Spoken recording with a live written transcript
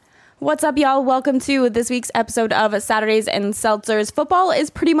What's up, y'all? Welcome to this week's episode of Saturdays and Seltzers. Football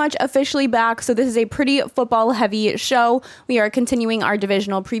is pretty much officially back, so this is a pretty football-heavy show. We are continuing our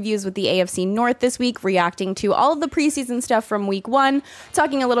divisional previews with the AFC North this week, reacting to all of the preseason stuff from week 1,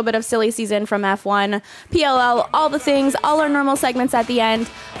 talking a little bit of silly season from F1, PLL, all the things, all our normal segments at the end.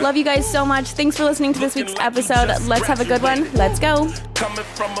 Love you guys so much. Thanks for listening to this week's episode. Let's have a good one. Let's go. Coming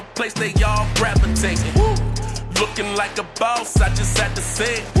from a place they all gravitating. Looking like a boss, I just had to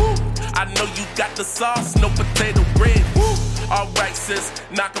say it. I know you got the sauce, no potato bread. All right, sis,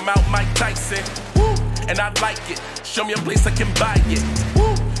 knock him out, Mike Tyson. And I like it, show me a place I can buy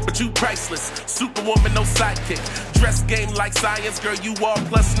it. But you priceless, superwoman, no sidekick. Dress game like science, girl, you all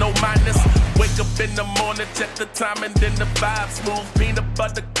plus, no minus. Wake up in the morning, check the time and then the vibe. Smooth peanut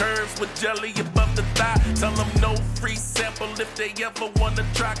butter curves with jelly above the thigh. Tell them no free sample if they ever wanna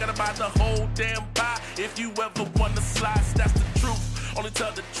try. Gotta buy the whole damn pie if you ever wanna slice, that's the truth. Only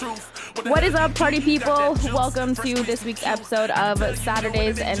tell the truth. What is up, party people? Welcome to this week's episode of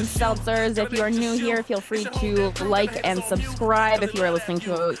Saturdays and Seltzers. If you are new here, feel free to like and subscribe if you are listening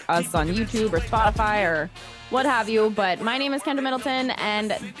to us on YouTube or Spotify or what have you. But my name is Kendra Middleton,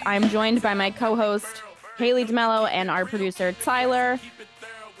 and I'm joined by my co-host, Haley DeMello, and our producer, Tyler.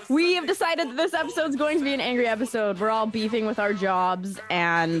 We have decided that this episode is going to be an angry episode. We're all beefing with our jobs,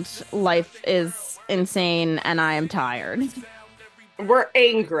 and life is insane, and I am tired. We're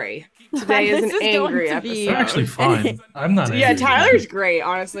angry. Today is an angry episode. You're actually fine. I'm not angry. Yeah, Tyler's great,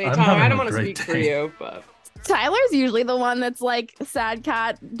 honestly. I'm Tyler, I having don't a want to great speak for day. you, but Tyler's usually the one that's like sad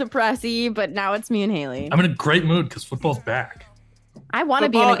cat, depressy, but now it's me and Haley. I'm in a great mood because football's back. I want to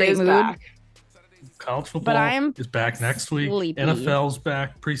be in a great mood. back. College football But I'm is back next week. sleepy. NFL's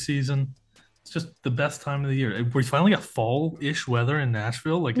back, preseason. It's just the best time of the year. We finally got fall-ish weather in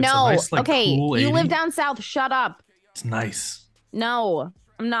Nashville. Like it's No, a nice, like okay, cool you 80. live down south. Shut up. It's nice. No,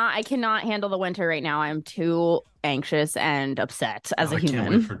 I'm not. I cannot handle the winter right now. I'm too anxious and upset as a I can't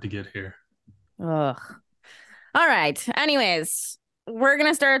human. wait for it to get here. Ugh. All right. Anyways, we're going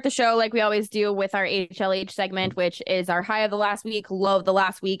to start the show like we always do with our HLH segment, which is our high of the last week, low of the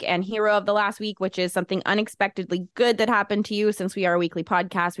last week, and hero of the last week, which is something unexpectedly good that happened to you. Since we are a weekly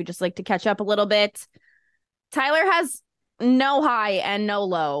podcast, we just like to catch up a little bit. Tyler has no high and no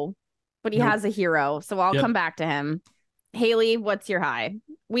low, but he Nope. has a hero. So I'll Yep. come back to him. Haley, what's your high?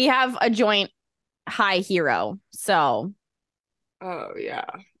 We have a joint high hero. So Oh yeah.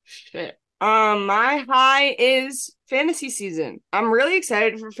 Shit. My high is fantasy season. I'm really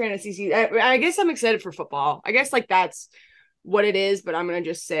excited for fantasy season. I guess I'm excited for football. I guess like that's what it is, but I'm gonna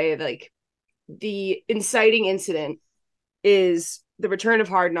just say like the inciting incident is the return of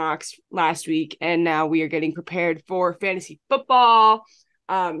Hard Knocks last week, and now we are getting prepared for fantasy football.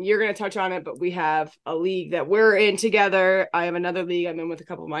 You're going to touch on it, but we have a league that we're in together. I have another league I'm in with a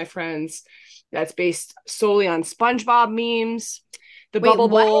couple of my friends that's based solely on SpongeBob memes. The Wait, Bubble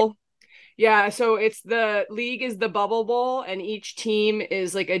what? Bowl. Yeah, so it's the league is the Bubble Bowl, and each team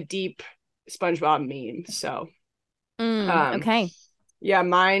is like a deep SpongeBob meme. So, okay. yeah,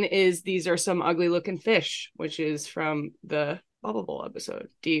 mine is These Are Some Ugly Looking Fish, which is from the Bubble Bowl episode.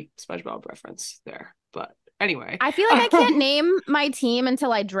 Deep SpongeBob reference there. But anyway. I feel like I can't name my team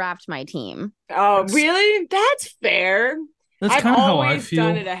until I draft my team. Oh, really? That's fair. That's I've kind of how I always feel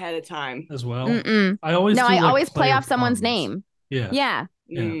done it ahead of time. as well. Mm-mm. I always No, do, I like, always play player off someone's proms. name. Yeah. Yeah.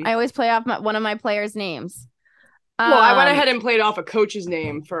 Mm. I always play off one of my players' names. Well, I went ahead and played off a coach's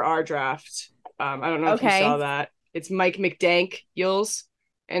name for our draft. I don't know if you Okay. saw that. It's Mike McDank Yules,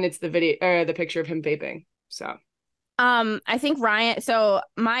 and it's the video, the picture of him vaping. So, I think Ryan. So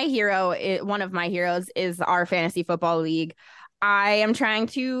my hero, one of my heroes, is our fantasy football league. I am trying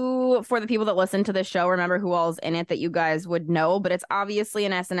to, for the people that listen to this show, remember who all's in it that you guys would know, but it's obviously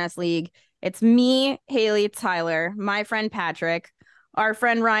an SNS league. It's me, Haley, Tyler, my friend Patrick, our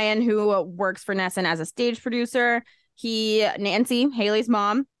friend Ryan, who works for Nesson as a stage producer. Nancy, Haley's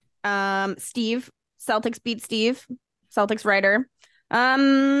mom, Steve, Celtics beat Steve, Celtics writer,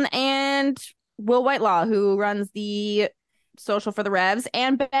 and Will Whitelaw, who runs the social for the Revs,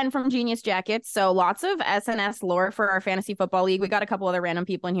 and Ben from Genius Jackets. So lots of SNS lore for our fantasy football league. We got a couple other random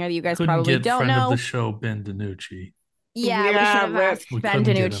people in here that you guys Couldn't probably get don't friend know. of the show, Ben DiNucci. Yeah, we Yeah, should have rip. asked We Ben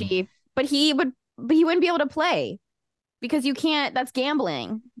couldn't get DiNucci, but he wouldn't be able to play because you can't. That's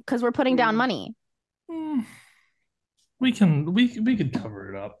gambling because we're putting down Mm. money. We could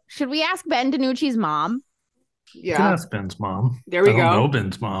cover it up. Should we ask Ben DiNucci's mom? We could yeah. ask Ben's mom. There we I don't go. know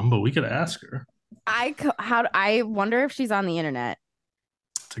Ben's mom, but we could ask her. I wonder if she's on the internet.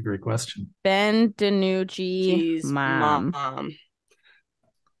 That's a great question. Ben DiNucci Jeez, mom. mom.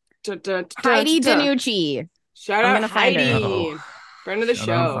 Heidi DiNucci. Shout I'm out gonna find her. Heidi. Uh-oh. Friend of the Shout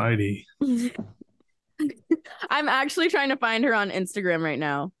out show. Heidi. I'm actually trying to find her on Instagram right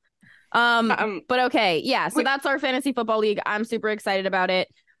now. But okay, yeah. So that's our fantasy football league. I'm super excited about it.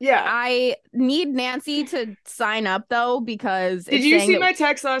 Yeah. I need Nancy to sign up though because Did it's you saying see that my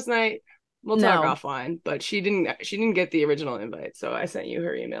text last night? We'll talk No. offline, but she didn't get the original invite, so I sent you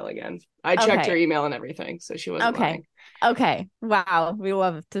her email again. I checked her email and everything, so she wasn't lying. Okay. Wow. We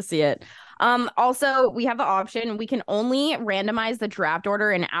love to see it. Also, we have the option. We can only randomize the draft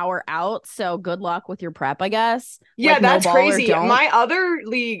order an hour out. So good luck with your prep, I guess. Yeah, Like, that's no ball or crazy. don't. My other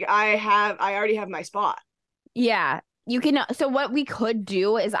league, I already have my spot. Yeah. You can. So what we could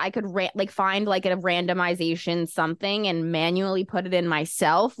do is I could find like a randomization something and manually put it in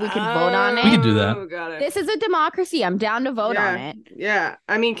myself. We could vote on it. We can do that. Got it. This is a democracy. I'm down to vote on it. Yeah.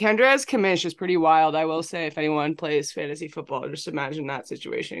 I mean, Kendra's commish is pretty wild. I will say, if anyone plays fantasy football, just imagine that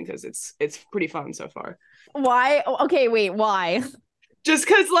situation because it's pretty fun so far. Why? Okay, wait. Why? Just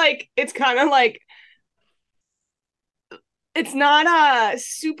because, like, it's kind of like it's not a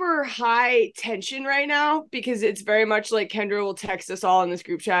super high tension right now because it's very much like Kendra will text us all in this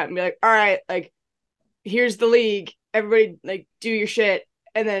group chat and be like, all right, like, here's the league. Everybody, like, do your shit.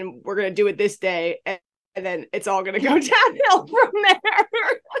 And then we're going to do it this day. And then it's all going to go downhill from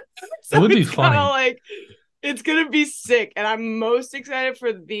there. So it would be funny. Like, it's going to be sick. And I'm most excited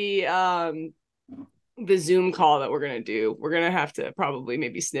for the Zoom call that we're going to do. We're going to have to probably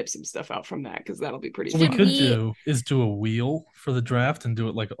maybe snip some stuff out from that because that'll be pretty What we fun. could do is do a wheel for the draft and do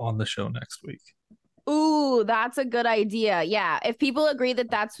it like on the show next week. Ooh, that's a good idea. Yeah, if people agree that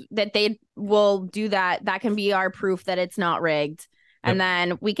they will do that, that can be our proof that it's not rigged. And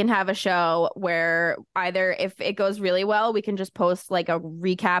then we can have a show where either if it goes really well, we can just post like a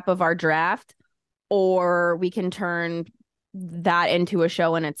recap of our draft, or we can turn that into a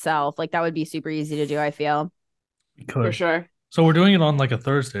show in itself. Like that would be super easy to do, I feel. We could. For sure. So we're doing it on like a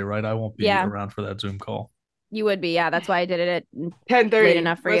Thursday, right? I won't be Yeah. around for that Zoom call. You would be, yeah. That's why I did it at 10:30. late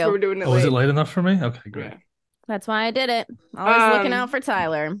enough for That's you. what we're doing it Oh, is late. it late enough for me? Okay, great. Yeah. That's why I did it. Always looking out for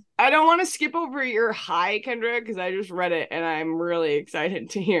Tyler. I don't want to skip over your high, Kendra, because I just read it and I'm really excited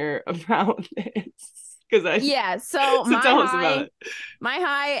to hear about this. So my tell us about it. My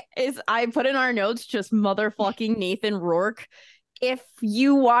high is I put in our notes just motherfucking Nathan Rourke. If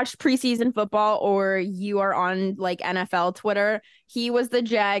you watched preseason football or you are on like NFL Twitter, he was the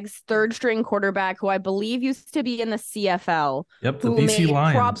Jags' third string quarterback who I believe used to be in the CFL. Yep, the BC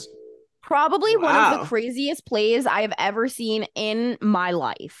Lions. Probably one of the craziest plays I have ever seen in my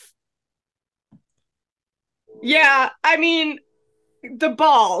life. Yeah, I mean, the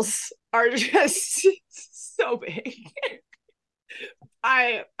balls are just so big.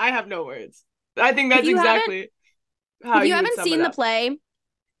 I have no words. I think that's exactly how if you would haven't sum seen it the up. play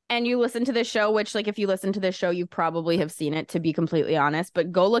and you listen to the show, which like if you listen to this show, you probably have seen it, to be completely honest,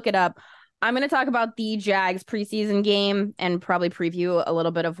 but go look it up. I'm going to talk about the Jags preseason game and probably preview a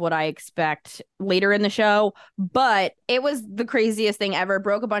little bit of what I expect later in the show. But it was the craziest thing ever.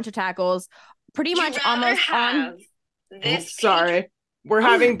 Broke a bunch of tackles. Pretty much almost on. Sorry. We're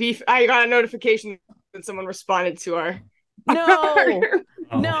having beef. I got a notification that someone responded to our. No.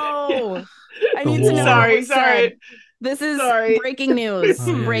 No. I need to know. Sorry. This is breaking news.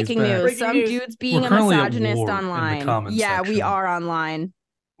 Breaking news. Some dude's being a misogynist online. Yeah, we are online.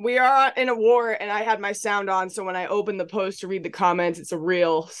 We are in a war, and I had my sound on, so when I open the post to read the comments, it's a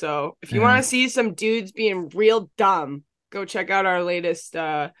reel. So if you want to see some dudes being real dumb, go check out our latest.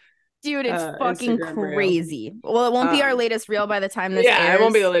 Dude, it's fucking Instagram crazy. Reel. Well, it won't be our latest reel by the time this airs. Yeah, it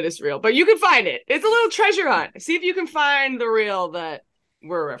won't be the latest reel, but you can find it. It's a little treasure hunt. See if you can find the reel that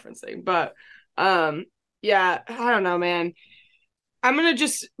we're referencing. But yeah, I don't know, man. I'm gonna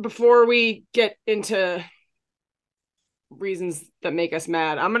just, before we get into reasons that make us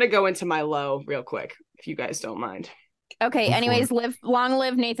mad, I'm gonna go into my low real quick, if you guys don't mind. Okay, anyways, long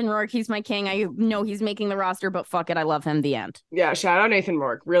live Nathan Rourke. He's my king. I know he's making the roster, but fuck it, I love him. The end. Yeah, shout out Nathan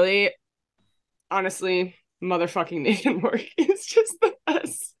Rourke. Really, honestly, motherfucking Nathan Rourke is just the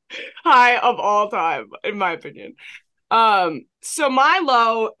best high of all time, in my opinion. So my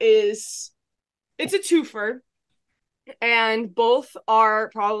low is, it's a twofer. And both are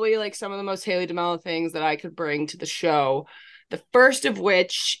probably like some of the most Haley DeMello things that I could bring to the show. The first of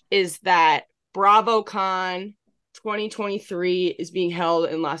which is that BravoCon 2023 is being held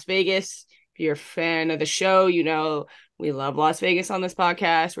in Las Vegas. If you're a fan of the show, you know we love Las Vegas on this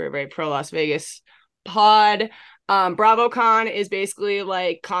podcast. We're a very pro Las Vegas pod. BravoCon is basically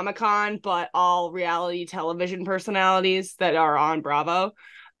like Comic-Con, but all reality television personalities that are on Bravo.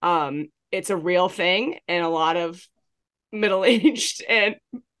 It's a real thing, and a lot of middle-aged and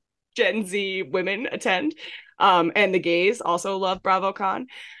Gen Z women attend. And the gays also love BravoCon.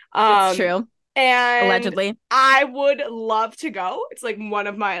 It's true. And Allegedly. I would love to go. It's like one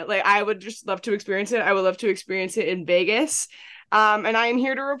of my, like, I would just love to experience it. I would love to experience it in Vegas. And I am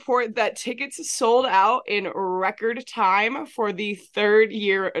here to report that tickets sold out in record time for the third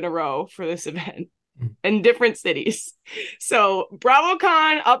year in a row for this event in different cities. So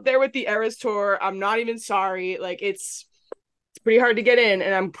BravoCon up there with the Eras Tour. I'm not even sorry. Like, it's pretty hard to get in,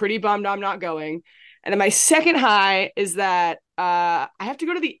 and I'm pretty bummed I'm not going. And then my second high is that I have to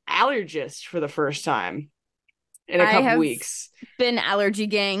go to the allergist for the first time in a couple weeks. Been allergy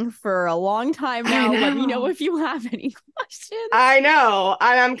gang for a long time now. Let me know if you have any questions. I know.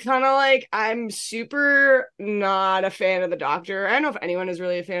 I'm kind of like, I'm super not a fan of the doctor. I don't know if anyone is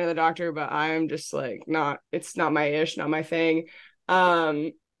really a fan of the doctor, but I'm just like, it's not my ish, not my thing.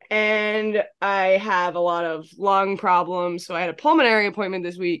 And I have a lot of lung problems. So I had a pulmonary appointment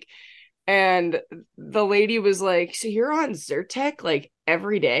this week. And the lady was like, so you're on Zyrtec like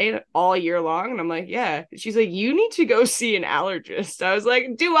every day, all year long? And I'm like, yeah. She's like, you need to go see an allergist. I was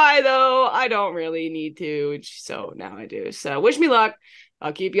like, do I though? I don't really need to. So now I do. So wish me luck.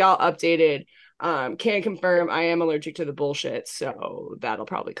 I'll keep y'all updated. Can confirm I am allergic to the bullshit. So that'll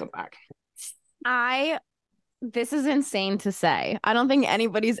probably come back. This is insane to say. I don't think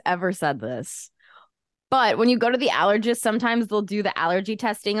anybody's ever said this. But when you go to the allergist, sometimes they'll do the allergy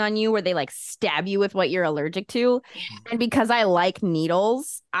testing on you where they like stab you with what you're allergic to. And because I like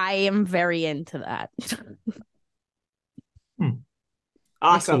needles, I am very into that.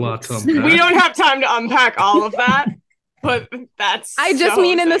 Awesome. We don't have time to unpack all of that, but that's I just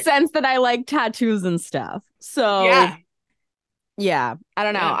mean in the sense that I like tattoos and stuff. So yeah, I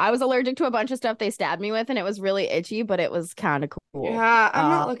don't know. Yeah. I was allergic to a bunch of stuff they stabbed me with, and it was really itchy, but it was kind of cool. Yeah, I'm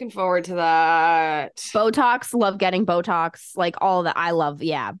not looking forward to that. Botox, love getting Botox, like all that. I love,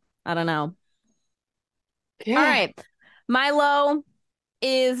 I don't know. Yeah. All right. My low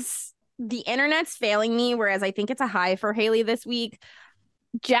is the internet's failing me, whereas I think it's a high for Haley this week.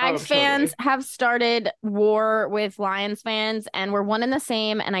 Jags fans have started war with Lions fans, and we're one and the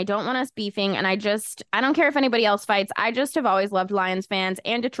same, and I don't want us beefing, and I don't care if anybody else fights. I just have always loved Lions fans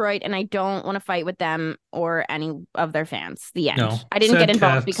and Detroit, and I don't want to fight with them or any of their fans. The end. No, I didn't get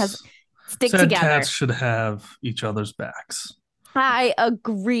involved because stick together. Cats should have each other's backs. I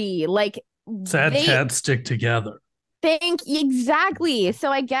agree. Like, cats stick together. Exactly. So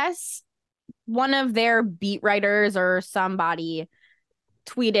I guess one of their beat writers or somebody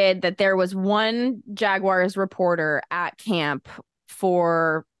tweeted that there was one Jaguars reporter at camp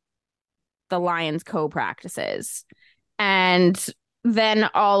for the Lions co-practices. And then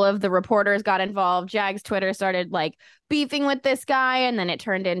all of the reporters got involved. Jags Twitter started like beefing with this guy. And then it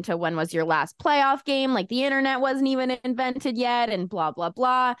turned into, when was your last playoff game? Like the internet wasn't even invented yet and blah, blah,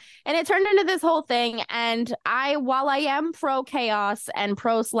 blah. And it turned into this whole thing. And while I am pro chaos and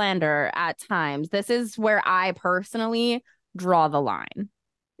pro slander at times, this is where I personally draw the line.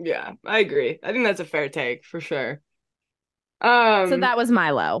 Yeah, I agree. I think that's a fair take for sure. So that was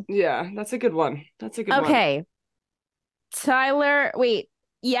my low. Yeah, that's a good one. Okay. Tyler, wait.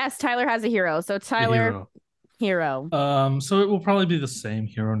 Yes, Tyler has a hero. So Tyler, hero. So it will probably be the same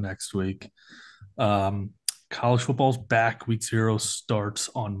hero next week. College football's back. Week 0 starts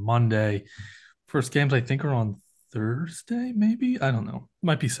on Monday. First games I think are on Thursday, maybe. I don't know.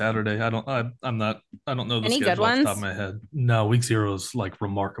 Might be Saturday. I don't know the schedule off the top of my head. No, week 0 is like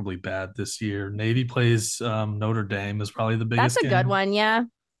remarkably bad this year. Navy plays Notre Dame is probably the biggest. That's a good one, yeah.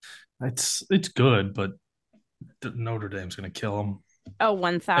 It's good, but Notre Dame's going to kill them. Oh,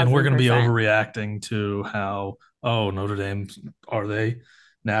 1,000%. And we're going to be overreacting to how Notre Dame, are they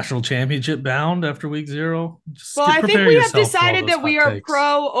national championship bound after week 0? I think we have decided that we are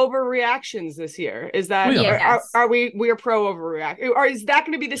pro overreactions this year. Is that are we are pro overreact? Or is that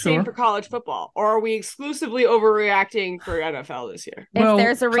going to be the same for college football? Or are we exclusively overreacting for NFL this year? If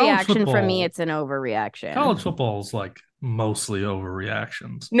there's a reaction from me, it's an overreaction. College football is like mostly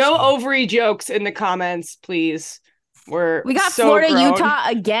overreactions. No ovary jokes in the comments, please. We got Florida, Utah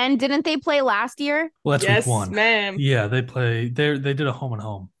again. Didn't they play last year? Well, that's week 1. Ma'am. Yeah, they did a home and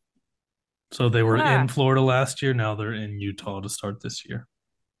home. So they were in Florida last year. Now they're in Utah to start this year.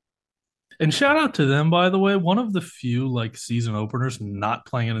 And shout out to them, by the way. One of the few like season openers not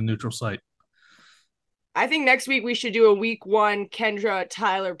playing at a neutral site. I think next week we should do a week 1 Kendra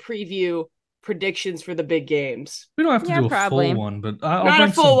Tyler preview predictions for the big games. We don't have to do a full one, but not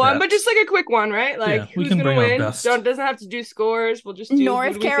a full one, but just like a quick one, right? Like who's gonna win? Doesn't have to do scores. We'll just do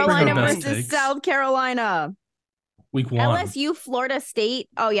North Carolina versus South Carolina. Week 1. LSU, Florida State.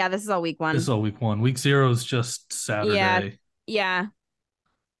 Oh yeah, this is all week 1. This is all week 1. Week 0 is just Saturday. Yeah.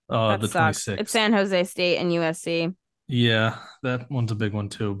 That The sucks. 26th. It's San Jose State and USC. Yeah, that one's a big one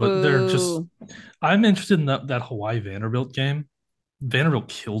too. But they're just. Ooh. I'm interested in that Hawaii Vanderbilt game. Vanderbilt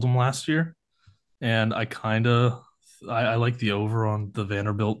killed them last year, and I like the over on the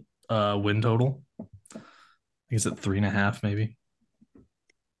Vanderbilt win total. I think it's at 3.5 maybe.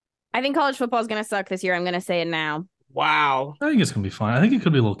 I think college football is going to suck this year. I'm going to say it now. Wow. I think it's gonna be fine. I think it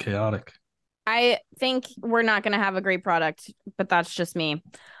could be a little chaotic. I think we're not going to have a great product, but that's just me.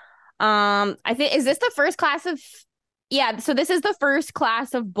 I think is this the first class of yeah, so this is the first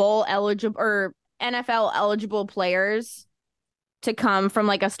class of bowl eligible or NFL eligible players to come from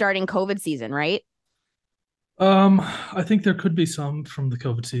like a starting COVID season, right? I think there could be some from the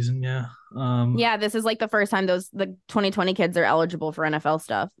COVID season, yeah. Yeah, this is like the first time the 2020 kids are eligible for NFL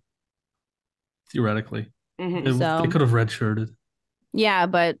stuff. Theoretically. Mhm. They could have redshirted. Yeah,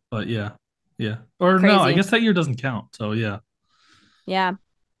 but yeah. Yeah. Or crazy. no, I guess that year doesn't count. So yeah. Yeah.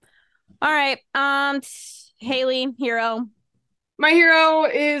 All right. Haley, hero. My hero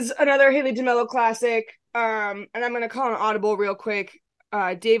is another Haley DeMello classic. And I'm gonna call an audible real quick.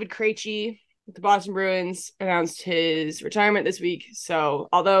 David Krejci with the Boston Bruins announced his retirement this week. So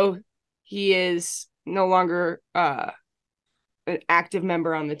although he is no longer an active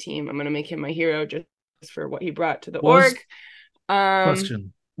member on the team, I'm gonna make him my hero just for what he brought to the org.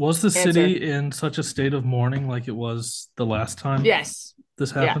 Question. Was the city in such a state of mourning like it was the last time? Yes.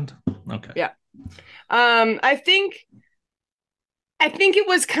 This happened? Yeah. Okay. Yeah. I think it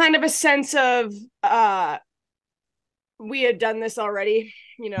was kind of a sense of we had done this already,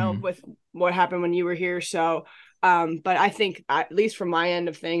 with what happened when you were here. So but I think at least from my end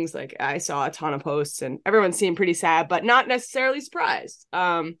of things, like I saw a ton of posts and everyone seemed pretty sad, but not necessarily surprised.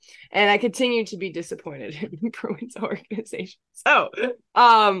 And I continue to be disappointed in Bruins organization. So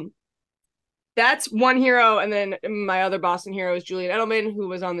that's one hero. And then my other Boston hero is Julian Edelman, who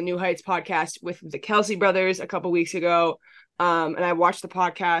was on the New Heights podcast with the Kelsey brothers a couple weeks ago. And I watched the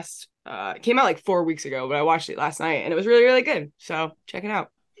podcast. It came out like 4 weeks ago, but I watched it last night and it was really, really good. So check it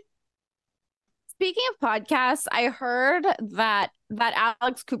out. Speaking of podcasts, I heard that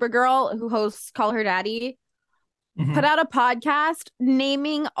Alex Cooper girl who hosts Call Her Daddy put out a podcast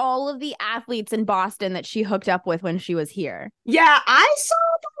naming all of the athletes in Boston that she hooked up with when she was here. Yeah, I saw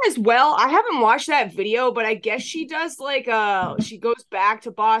that as well. I haven't watched that video, but I guess she does like she goes back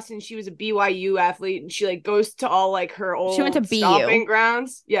to Boston. She was a BYU athlete and she like goes to all like her old She went to BU. stomping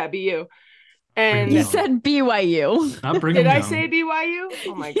grounds. Yeah, BU. And you said BYU. Not did I say BYU?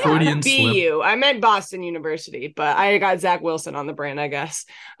 Oh my god. Freudian BU. slip. I meant Boston University, but I got Zach Wilson on the brain, I guess.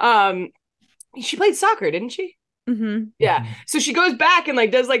 She played soccer, didn't she? Mm-hmm. Yeah. So she goes back and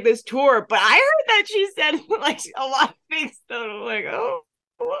like does like this tour, but I heard that she said like a lot of things that I'm like, oh,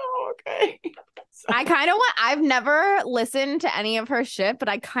 okay. So. I've never listened to any of her shit, but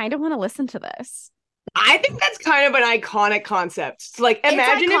I kind of want to listen to this. I think that's kind of an iconic concept. So, like,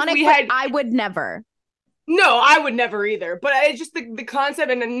 imagine iconic, if we had. I would never. No, I would never either. But it's just the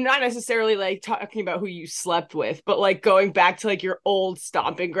concept, and not necessarily like talking about who you slept with, but like going back to like your old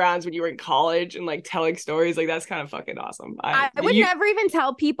stomping grounds when you were in college and like telling stories. Like that's kind of fucking awesome. I would never even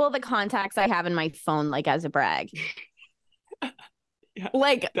tell people the contacts I have in my phone, like as a brag. Yeah,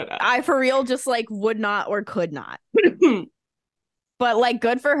 like I for real just like would not or could not. But like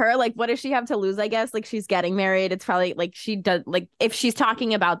good for her. Like what does she have to lose? I guess like she's getting married. It's probably like she does like if she's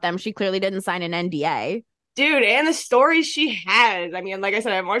talking about them, she clearly didn't sign an NDA. Dude, and the stories she has. I mean, like I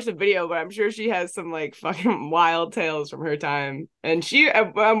said, I haven't watched the video, but I'm sure she has some like fucking wild tales from her time. And she,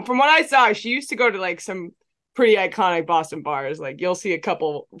 from what I saw, she used to go to like some pretty iconic Boston bars. Like you'll see a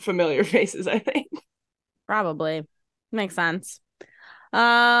couple familiar faces, I think. Probably. Makes sense.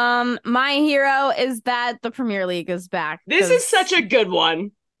 My hero is that the Premier League is back. This is such a good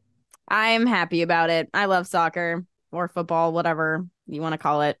one. I'm happy about it. I love soccer or football, whatever you want to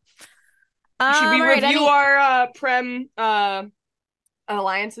call it. Should we review our Prem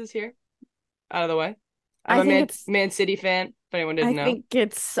alliances here? Out of the way. I'm a Man City fan, if anyone didn't know. I think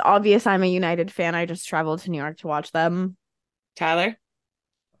it's obvious I'm a United fan. I just traveled to New York to watch them. Tyler?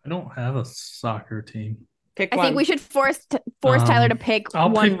 I don't have a soccer team. Pick I one. think we should force Tyler to pick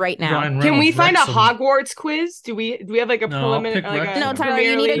one right now. Can we find a Hogwarts quiz? Do we have like a preliminary? No, Tyler,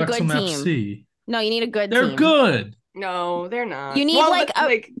 you need a good team. FC. No, you need a good team. They're good. No, they're not. You need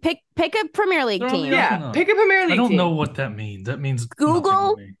pick a Premier League team. Yeah, pick a Premier League team. I don't know what that means. That means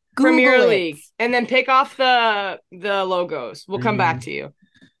Google Premier League, and then pick off the logos. We'll come back to you.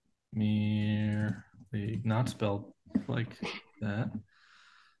 Premier League, not spelled like that.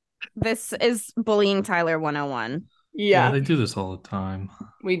 This is bullying Tyler 101. Yeah, they do this all the time.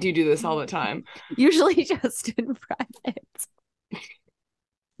 We do this all the time. Usually just in private.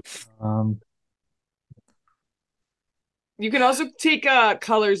 Um, You can also take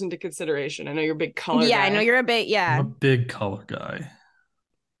colors into consideration. I know you're a big color Yeah, guy. I know you're a bit. I'm a Yeah. big color guy.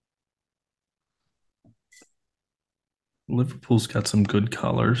 Liverpool's got some good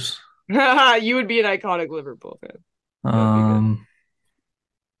colors. You would be an iconic Liverpool fan. That would be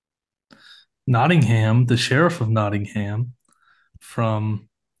good. Nottingham, the Sheriff of Nottingham from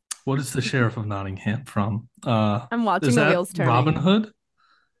what is the Sheriff of Nottingham from? I'm watching Is the that wheels Robin turning. Hood? I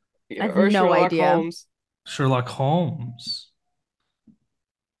Yeah, have or no Sherlock idea. Holmes. Sherlock Holmes.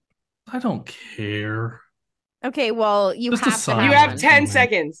 I don't care. Okay, well, you Just a have to You have have sign one. from 10 me.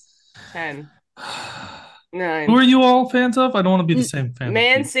 seconds. 10, Who 9. are you all fans of? I don't want to be the N- same fan as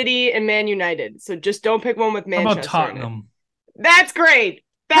Man you. City and Man United. So just don't pick one with How about Manchester in it. Tottenham? That's great.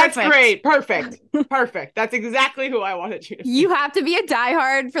 That's Perfect. great. Perfect. Perfect. That's exactly who I wanted you to You pick. have to be a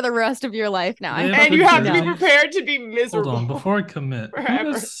diehard for the rest of your life now. Do I they have hope And you good have to be know. jerseys? prepared to be Hold miserable on, before I commit,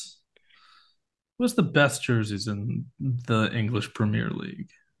 forever. who's the best jerseys in the English Premier League?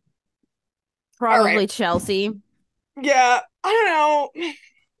 All right. Probably Chelsea. Yeah, I don't know.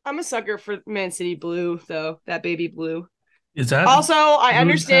 I'm a sucker for Man City blue, though. That baby blue. Is that Also, I Rude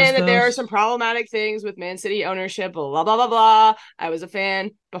understand that there are Pastos? some problematic things with Man City ownership, blah, blah, blah, blah. I was a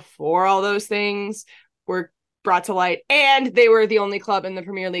fan before all those things were brought to light. And they were the only club in the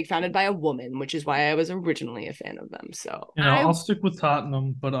Premier League founded by a woman, which is why I was originally a fan of them. So, I'll stick with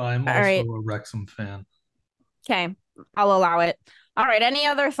Tottenham, but I'm All also right. a Wrexham fan. Okay. I'll allow it. All right. Any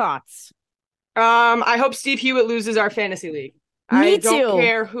other thoughts? I hope Steve Hewitt loses our fantasy league. Me I don't too.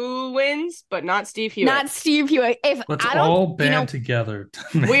 care who wins, but not Steve Hewitt. Not Steve Hewitt. If Let's I don't, all band together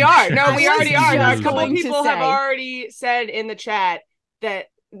to make We are. sure No, we I was already Steve are. A just couple going loses. to people have say. already said in the chat that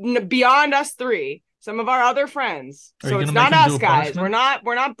beyond us three, some of our other friends. Are you So it's gonna make not him do us a guys. punishment?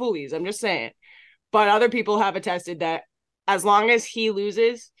 We're not bullies. I'm just saying. But other people have attested that as long as he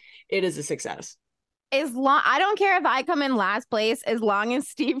loses, it is a success. I don't care if I come in last place, as long as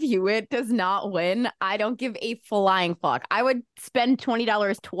Steve Hewitt does not win, I don't give a flying fuck. I would spend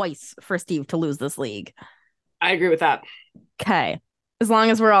 $20 twice for Steve to lose this league. I agree with that. Okay. As long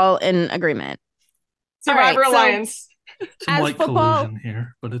as we're all in agreement. Survivor All right, so Alliance. Some as light football collusion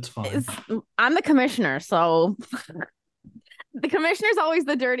here, but it's fine. I'm the commissioner, so the commissioner's always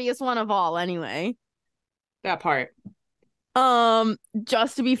the dirtiest one of all anyway. That part.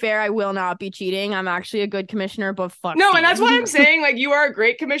 Just to be fair, I will not be cheating. I'm actually a good commissioner, but fuck No, Steve. and that's why I'm saying, like, you are a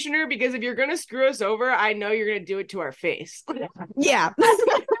great commissioner because if you're gonna screw us over, I know you're gonna do it to our face. Yeah.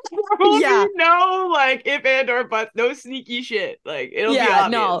 Yeah. No, like, if and or but, no sneaky shit. Like, it'll be obvious.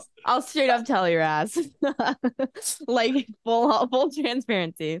 No, I'll straight up tell your ass. Like full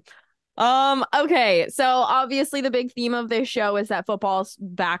transparency. Okay, so obviously the big theme of this show is that football's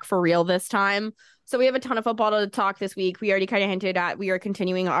back for real this time. So we have a ton of football to talk this week. We already kind of hinted at we are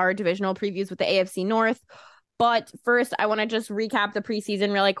continuing our divisional previews with the AFC North. But first, I want to just recap the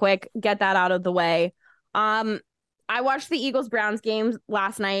preseason really quick, get that out of the way. I watched the Eagles Browns games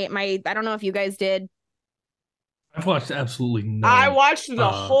last night. I don't know if you guys did. I've watched absolutely no. I watched the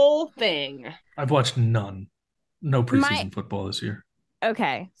whole thing. I've watched none. No preseason football this year.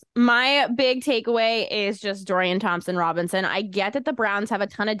 Okay. My big takeaway is just Dorian Thompson-Robinson. I get that the Browns have a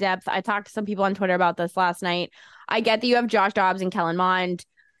ton of depth. I talked to some people on Twitter about this last night. I get that you have Josh Dobbs and Kellen Mond.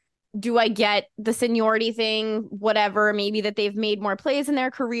 Do I get the seniority thing? Whatever. Maybe that they've made more plays in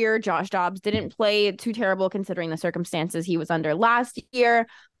their career. Josh Dobbs didn't play too terrible considering the circumstances he was under last year.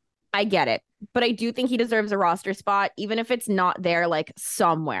 I get it. But I do think he deserves a roster spot, even if it's not there, like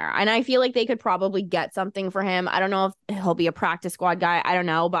somewhere. And I feel like they could probably get something for him. I don't know if he'll be a practice squad guy. I don't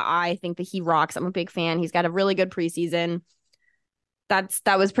know, but I think that he rocks. I'm a big fan. He's got a really good preseason. That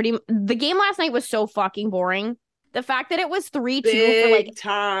was pretty. The game last night was so fucking boring. The fact that it was 3-2 for like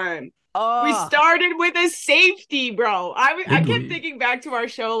time. Oh, we started with a safety, bro. I kept we? thinking back to our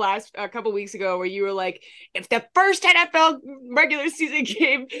show a couple weeks ago where you were like, if the first NFL regular season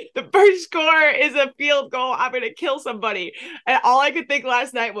game, the first score is a field goal, I'm going to kill somebody. And all I could think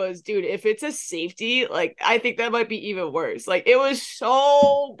last night was, dude, if it's a safety, like, I think that might be even worse. Like, it was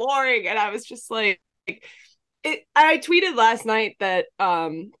so boring. And I was just like, I tweeted last night that,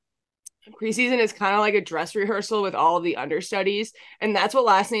 preseason is kind of like a dress rehearsal with all of the understudies, and that's what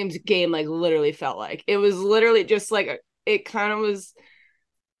last name's game like literally felt like. It was literally just like it kind of was.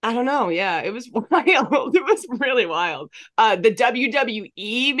 I don't know. Yeah, it was wild. It was really wild. The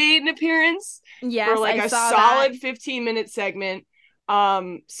WWE made an appearance yes, for like I a saw solid that. 15-minute segment.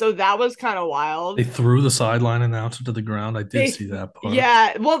 So that was kind of wild. They threw the sideline announcer to the ground. I did see that part.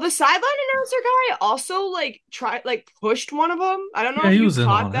 Yeah, well, the sideline announcer guy also pushed one of them. I don't know if he you was in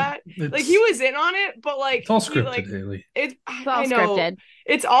caught on that. it. Like he was in on it, but It's all scripted, Haley. It's It's all I know scripted.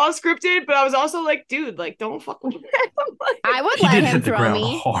 it's all scripted, but I was also like, dude, like don't fuck with him. I would He let did him hit the throw ground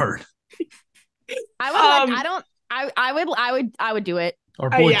me. hard. I would I don't I would do it. Our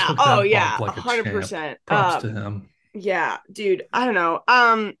boy yeah. took Oh that yeah, bump like a 100%. champ. Props to him. Yeah, dude. I don't know.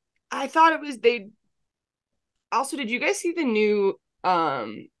 I thought it was they. Also, did you guys see the new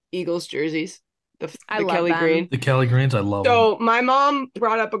Eagles jerseys? I The love Kelly them. Green. The Kelly Greens, I love them. So my mom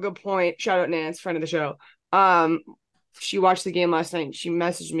brought up a good point. Shout out Nance, friend of the show. She watched the game last night and she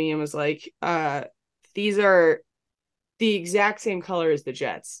messaged me and was like, these are the exact same color as the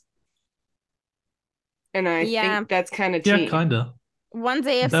Jets. And I think that's kind of Yeah, kind of. One's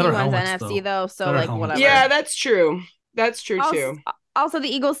AFC, Better one's helmets, NFC though. though, so Better like helmets. whatever. Yeah, that's true. That's true too. Also, the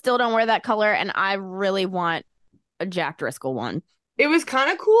Eagles still don't wear that color, and I really want a Jack Driscoll one. It was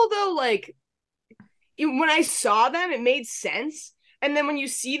kind of cool though, like when I saw them, it made sense. And then when you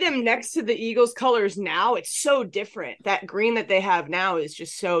see them next to the Eagles colors now, it's so different. That green that they have now is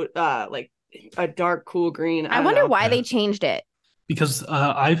just so like a dark, cool green. I wonder why they changed it. Because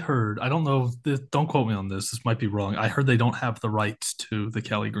I've heard, I don't know, don't quote me on this. This might be wrong. I heard they don't have the rights to the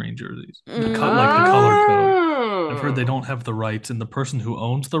Kelly Green jerseys. Like the color code. I've heard they don't have the rights, and the person who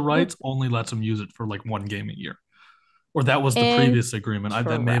owns the rights only lets them use it for like one game a year. Or that was the previous agreement.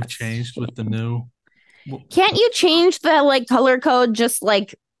 That may have changed with the new. Can't you change the like color code just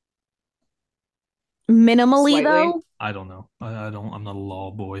like minimally Slightly. though? I don't know. I'm not a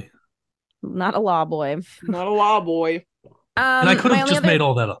law boy. Not a law boy. Not a law boy. And I could have just made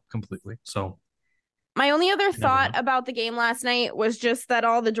all that up completely. So my only other thought about the game last night was just that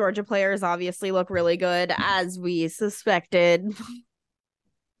all the Georgia players obviously look really good, as we suspected.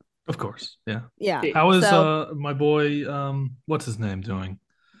 Of course, yeah. Yeah. How is my boy? What's his name doing?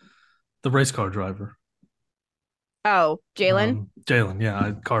 The race car driver. Oh, Jalen. Jalen,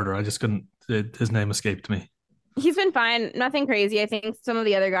 yeah, Carter. I just couldn't. His name escaped me. He's been fine. Nothing crazy. I think some of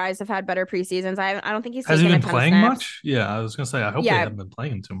the other guys have had better preseasons. I don't think he's has he taken been a ton playing of snaps. much? Yeah, I was gonna say. I hope they haven't been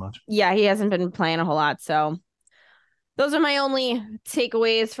playing too much. Yeah, he hasn't been playing a whole lot. So those are my only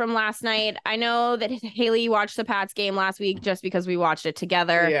takeaways from last night. I know that Haley watched the Pats game last week just because we watched it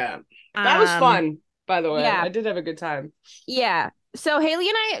together. Yeah, that was fun. By the way, yeah. I did have a good time. Yeah. So Haley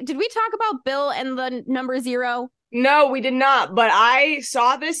and I, did we talk about Bill and the number 0? No, we did not. But I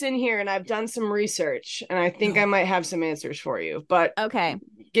saw this in here and I've done some research and I think I might have some answers for you. But okay,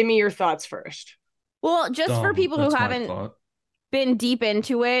 give me your thoughts first. Well, just for people who haven't been deep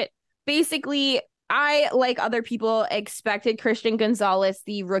into it, basically, I, like other people, expected Christian Gonzalez,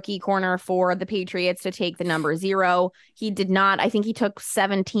 the rookie corner for the Patriots, to take the number 0. He did not. I think he took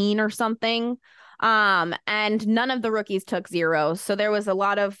 17 or something. And none of the rookies took 0. So there was a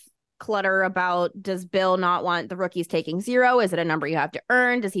lot of clutter about, does Bill not want the rookies taking 0? Is it a number you have to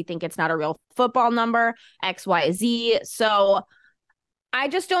earn? Does he think it's not a real football number? X, Y, Z. So I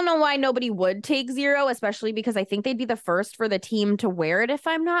just don't know why nobody would take 0, especially because I think they'd be the first for the team to wear it, if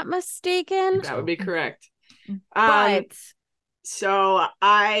I'm not mistaken. That would be correct. But so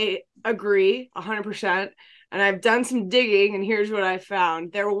I agree 100%. And I've done some digging, and here's what I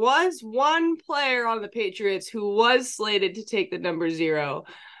found. There was one player on the Patriots who was slated to take the number 0,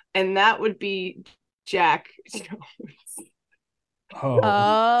 and that would be Jack Jones. So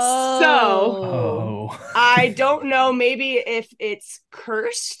I don't know, maybe if it's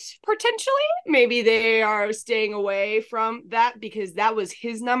cursed potentially, maybe they are staying away from that because that was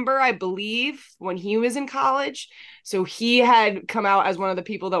his number, I believe, when he was in college. So he had come out as one of the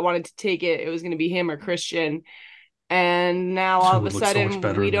people that wanted to take it. It was going to be him or Christian. And now all of a sudden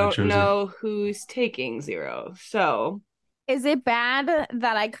we don't know who's taking 0. So is it bad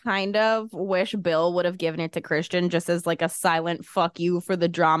that I kind of wish Bill would have given it to Christian just as like a silent fuck you for the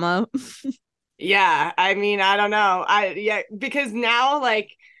drama? Yeah, I mean, I don't know. Because now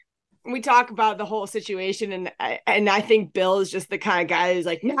like we talk about the whole situation and I think Bill is just the kind of guy who's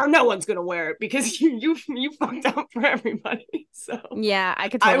like, no one's gonna wear it because you fucked up for everybody. So yeah, I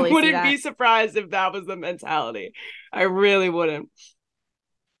could totally I wouldn't see that. be surprised if that was the mentality. I really wouldn't.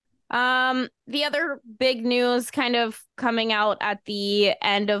 The other big news kind of coming out at the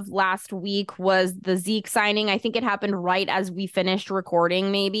end of last week was the Zeke signing. I think it happened right as we finished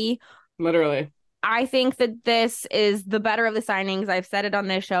recording, maybe. Literally. I think that this is the better of the signings. I've said it on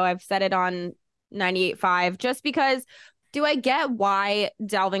this show. I've said it on 98.5, just because do I get why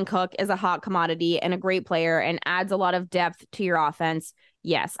Dalvin Cook is a hot commodity and a great player and adds a lot of depth to your offense?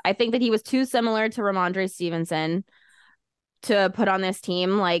 Yes. I think that he was too similar to Ramondre Stevenson. to put on this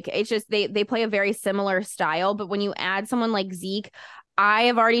team. Like, it's just they play a very similar style, but when you add someone like Zeke, I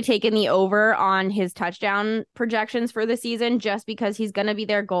have already taken the over on his touchdown projections for the season just because he's going to be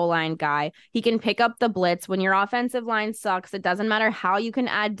their goal line guy. He can pick up the blitz. When your offensive line sucks, it doesn't matter how you can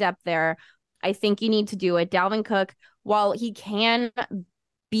add depth there. I think you need to do it. Dalvin Cook, while he can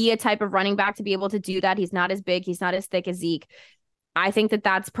be a type of running back to be able to do that, he's not as big, he's not as thick as Zeke. I think that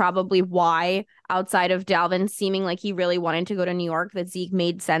that's probably why, outside of Dalvin seeming like he really wanted to go to New York, that Zeke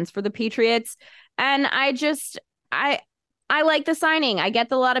made sense for the Patriots. And I like the signing. I get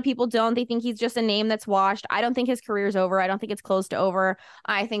that a lot of people don't. They think he's just a name that's washed. I don't think his career's over. I don't think it's close to over.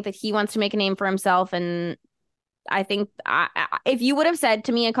 I think that he wants to make a name for himself. And I think if you would have said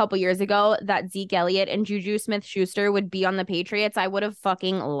to me a couple years ago that Zeke Elliott and Juju Smith-Schuster would be on the Patriots, I would have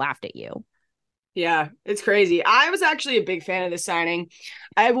fucking laughed at you. Yeah, it's crazy. I was actually a big fan of this signing.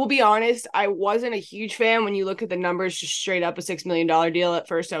 I will be honest, I wasn't a huge fan when you look at the numbers, just straight up a $6 million deal. At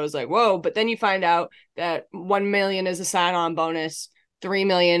first, I was like, whoa, but then you find out that 1 million is a sign-on bonus, 3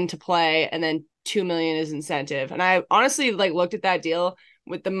 million to play, and then 2 million is incentive. And I honestly looked at that deal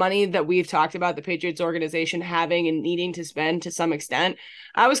with the money that we've talked about the Patriots organization having and needing to spend to some extent.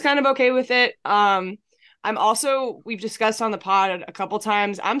 I was kind of okay with it. I'm also, we've discussed on the pod a couple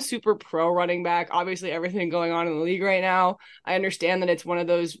times, I'm super pro running back. Obviously, everything going on in the league right now. I understand that it's one of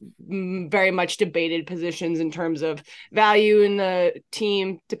those very much debated positions in terms of value in the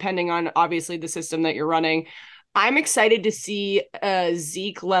team, depending on obviously the system that you're running. I'm excited to see a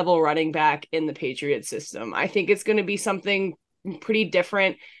Zeke level running back in the Patriots system. I think it's going to be something pretty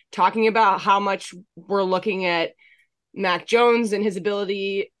different, talking about how much we're looking at Mac Jones and his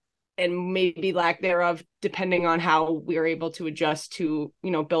ability and maybe lack thereof, depending on how we're able to adjust to,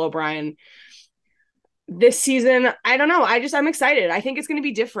 Bill O'Brien this season. I don't know. I'm excited. I think it's going to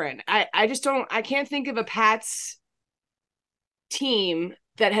be different. I can't think of a Pats team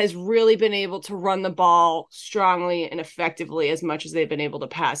that has really been able to run the ball strongly and effectively as much as they've been able to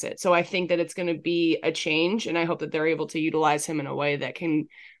pass it. So I think that it's going to be a change, and I hope that they're able to utilize him in a way that can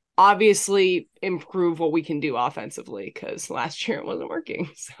obviously improve what we can do offensively, because last year it wasn't working.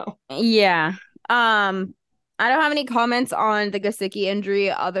 So yeah. I don't have any comments on the Gesicki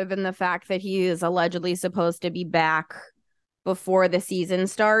injury other than the fact that he is allegedly supposed to be back before the season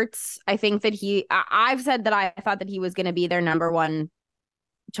starts. I think that I've said that I thought that he was going to be their number one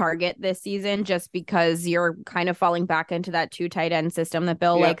target this season, just because you're kind of falling back into that 2 tight end system that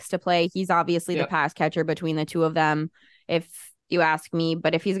Bill likes to play. He's obviously the pass catcher between the two of them, if you ask me.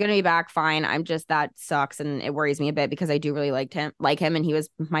 But if he's going to be back, fine. That sucks, and it worries me a bit because I do really like him, and he was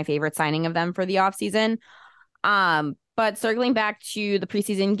my favorite signing of them for the offseason. But circling back to the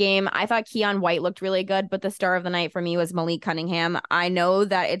preseason game, I thought Keon White looked really good, but the star of the night for me was Malik Cunningham. I know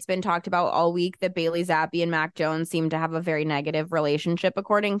that it's been talked about all week that Bailey Zappi and Mac Jones seem to have a very negative relationship,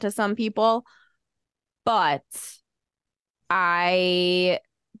 according to some people. But I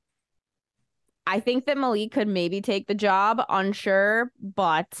think that Malik could maybe take the job, unsure,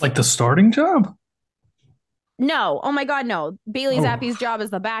 but Like the starting job? no. Oh my God, no. Bailey Zappi's job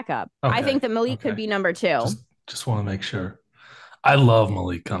is the backup. Okay. I think that Malik could be number 2. Just want to make sure. I love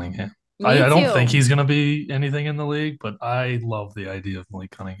Malik Cunningham. Me I don't too. think he's going to be anything in the league, but I love the idea of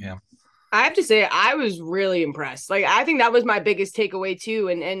Malik Cunningham. I have to say, I was really impressed. I think that was my biggest takeaway too.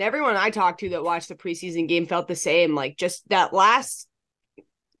 And everyone I talked to that watched the preseason game felt the same. Just that last,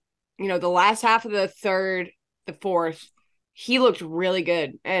 the last half of the third, the fourth, he looked really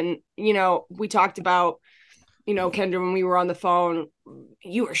good. And, we talked about, Kendra, when we were on the phone,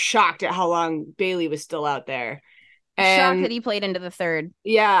 you were shocked at how long Bailey was still out there. And shocked that he played into the third.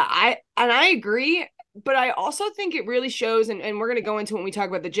 Yeah, I agree. But I also think it really shows, and we're going to go into when we talk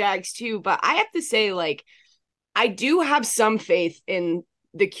about the Jags too, but I have to say, I do have some faith in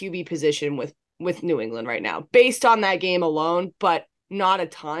the QB position with New England right now, based on that game alone, but not a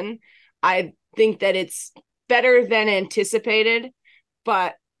ton. I think that it's better than anticipated,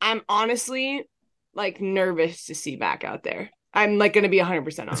 but I'm honestly nervous to see Mac out there. I'm going to be 100%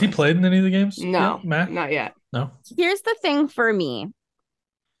 honest. Has he played in any of the games? No, Mac? not yet. No. Here's the thing for me.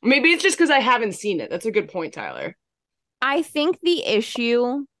 Maybe it's just because I haven't seen it. That's a good point, Tyler. I think the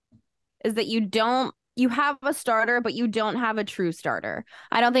issue is that you have a starter, but you don't have a true starter.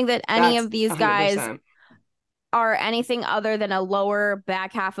 I don't think that any of these 100%. Guys are anything other than a lower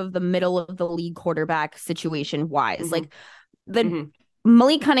back half of the middle of the league quarterback situation wise. Mm-hmm.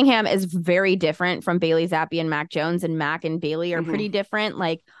 Malik Cunningham is very different from Bailey Zappi and Mac Jones, and Mac and Bailey are pretty different.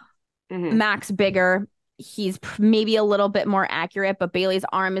 Mac's bigger. He's maybe a little bit more accurate, but Bailey's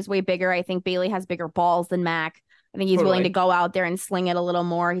arm is way bigger. I think Bailey has bigger balls than Mac. I think he's willing to go out there and sling it a little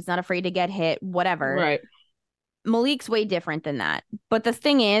more. He's not afraid to get hit, whatever. Right. Malik's way different than that. But the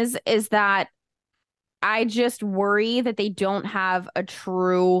thing is that I just worry that they don't have a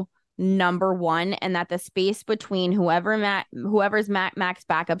true number one, and that the space between whoever's max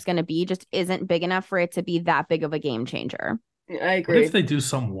backup's going to be just isn't big enough for it to be that big of a game changer. I What agree. if they do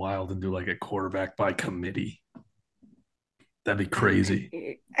something wild and do like a quarterback by committee? That'd be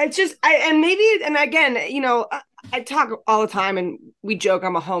crazy. It's just and again, I talk all the time and we joke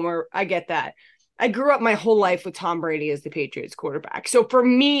I'm a homer. I get that. I grew up my whole life with Tom Brady as the Patriots quarterback. So for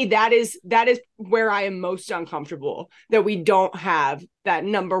me, that is where I am most uncomfortable, that we don't have that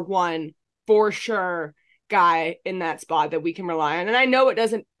number one for sure guy in that spot that we can rely on. And I know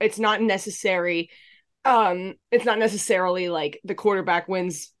it's not necessary. It's not necessarily like the quarterback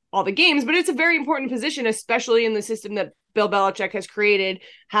wins all the games, but it's a very important position, especially in the system that Bill Belichick has created,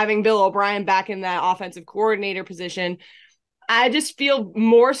 having Bill O'Brien back in that offensive coordinator position. I just feel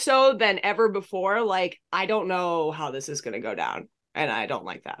more so than ever before, like, I don't know how this is going to go down, and I don't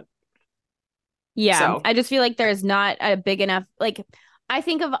like that. Yeah, So. I just feel like there's not a big enough, like, I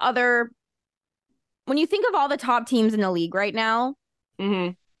think of when you think of all the top teams in the league right now,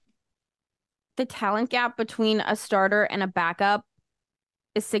 the talent gap between a starter and a backup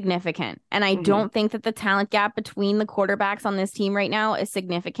is significant. And I don't think that the talent gap between the quarterbacks on this team right now is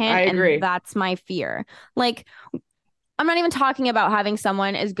significant. I agree. And that's my fear. Like, I'm not even talking about having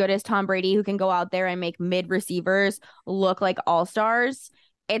someone as good as Tom Brady who can go out there and make mid receivers look like all-stars.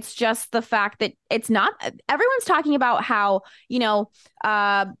 It's just the fact that it's not, everyone's talking about how,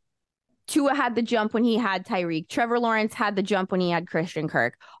 Tua had the jump when he had Tyreek. Trevor Lawrence had the jump when he had Christian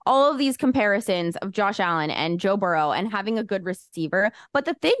Kirk. All of these comparisons of Josh Allen and Joe Burrow and having a good receiver. But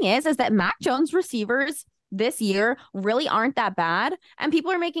the thing is that Mac Jones receivers this year really aren't that bad, and people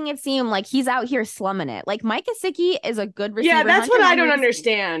are making it seem like he's out here slumming it. Like, Mike Gesicki is a good receiver. Yeah, that's what I don't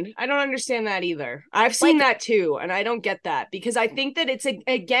understand. I don't understand that either. I've seen that too, and I don't get that, because I think that it's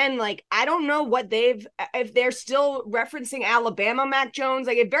again, like, I don't know what if they're still referencing Alabama Mac Jones.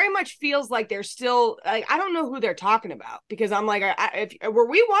 Like, it very much feels like they're still, like, I don't know who they're talking about, because I'm like, were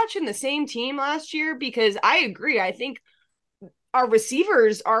we watching the same team last year? Because I agree. I think our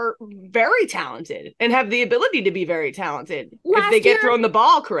receivers are very talented and have the ability to be very talented if they get thrown the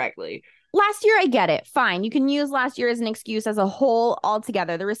ball correctly. Last year, I get it. Fine. You can use last year as an excuse as a whole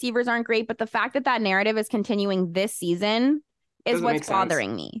altogether. The receivers aren't great, but the fact that narrative is continuing this season is what's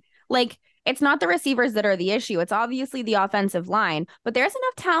bothering me. Like, it's not the receivers that are the issue. It's obviously the offensive line, but there's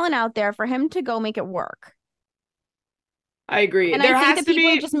enough talent out there for him to go make it work. I agree. And I think that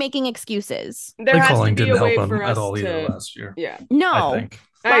people are just making excuses. There has to be a way for us at all to last year. Yeah. No.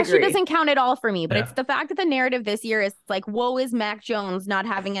 Last year doesn't count at all for me, but it's the fact that the narrative this year is like, woe is Mac Jones not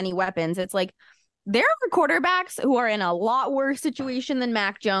having any weapons. It's like, there are quarterbacks who are in a lot worse situation than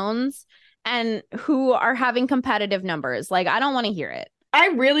Mac Jones and who are having competitive numbers. Like, I don't want to hear it. I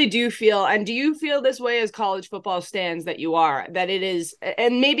really do feel, and do you feel this way as college football stands, that you are, that it is,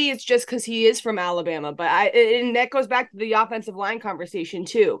 and maybe it's just because he is from Alabama, but and that goes back to the offensive line conversation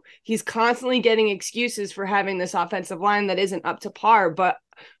too. He's constantly getting excuses for having this offensive line that isn't up to par, but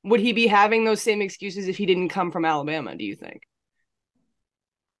would he be having those same excuses if he didn't come from Alabama, do you think?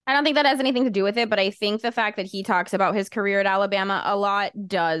 I don't think that has anything to do with it, but I think the fact that he talks about his career at Alabama a lot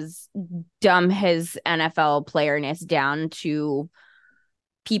does dumb his NFL playerness down to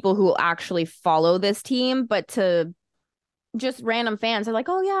people who actually follow this team, but to just random fans are like,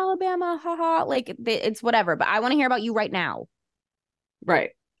 oh yeah, Alabama, haha, like it's whatever. But I want to hear about you right now.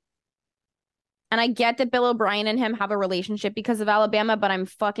 Right. And I get that Bill O'Brien and him have a relationship because of Alabama, but I'm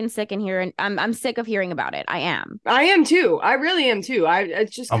fucking sick and hearing. I'm sick of hearing about it. I am too. I really am too.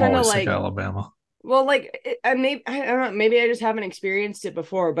 It's just kind of like Alabama. Well, like, I don't know. Maybe I just haven't experienced it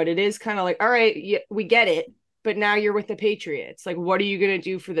before, but it is kind of like, all right, we get it. But now you're with the Patriots. Like, what are you going to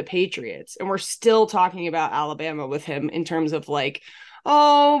do for the Patriots? And we're still talking about Alabama with him in terms of like,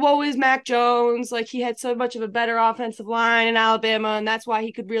 oh, woe is Mac Jones? Like, he had so much of a better offensive line in Alabama, and that's why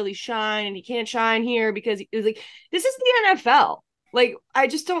he could really shine, and he can't shine here because he was like, this is the NFL. Like, I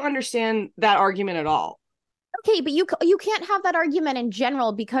just don't understand that argument at all. Okay, but you can't have that argument in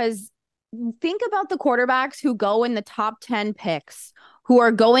general, because think about the quarterbacks who go in the top 10 picks, who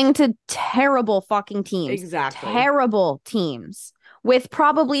are going to terrible fucking teams. Exactly. Terrible teams with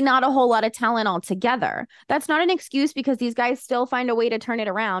probably not a whole lot of talent altogether. That's not an excuse, because these guys still find a way to turn it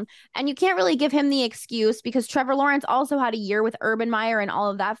around. And you can't really give him the excuse because Trevor Lawrence also had a year with Urban Meyer and all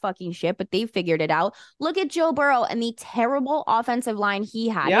of that fucking shit, but they figured it out. Look at Joe Burrow and the terrible offensive line he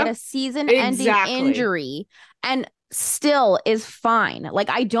had. He had a season-ending injury. And still is fine. Like,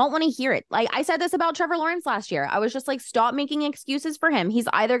 I don't want to hear it. Like, I said this about Trevor Lawrence last year. I was just like, stop making excuses for him. He's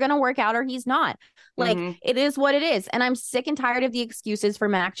either going to work out or he's not. Like, it is what it is. And I'm sick and tired of the excuses for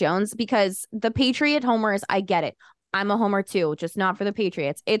Mac Jones, because the Patriot homers, I get it. I'm a homer too, just not for the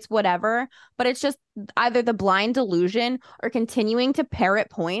Patriots. It's whatever, but it's just either the blind delusion or continuing to parrot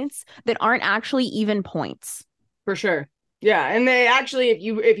points that aren't actually even points. For sure. Yeah. And they actually,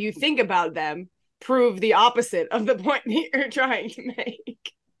 if you think about them, prove the opposite of the point that you're trying to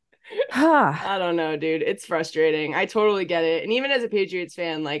make. I don't know, dude. It's frustrating. I totally get it. And even as a Patriots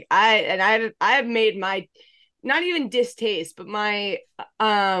fan, like I've made my, not even distaste, but my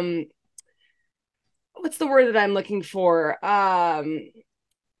what's the word that I'm looking for?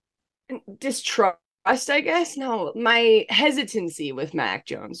 Distrust, I guess. No, my hesitancy with Mac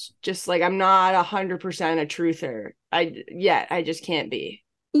Jones. Just like, I'm not 100% a truther. I just can't be.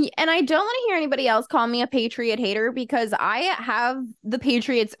 And I don't want to hear anybody else call me a Patriot hater, because I have the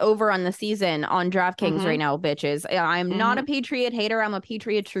Patriots over on the season on DraftKings right now, bitches. I'm not a Patriot hater. I'm a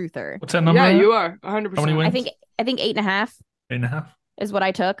Patriot truther. What's that number? Yeah, you are 100%. How many wins? I think 8.5. 8.5 is what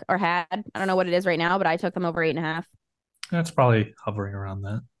I took or had. I don't know what it is right now, but I took them over 8.5. That's probably hovering around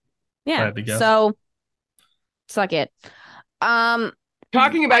that. Yeah. So suck it.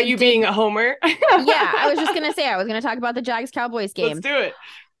 Talking about you being a homer. Yeah, I was just gonna say I was gonna talk about the Jags Cowboys game. Let's do it.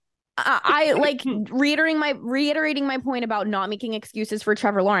 I like reiterating my point about not making excuses for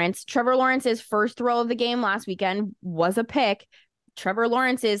Trevor Lawrence. Trevor Lawrence's first throw of the game last weekend was a pick. Trevor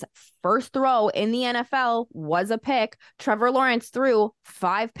Lawrence's first throw in the NFL was a pick. Trevor Lawrence threw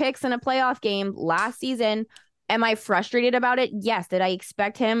 5 picks in a playoff game last season. Am I frustrated about it? Yes. Did I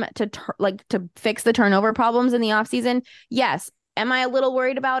expect him to fix the turnover problems in the offseason? Yes. Am I a little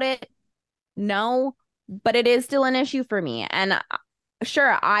worried about it? No, but it is still an issue for me. And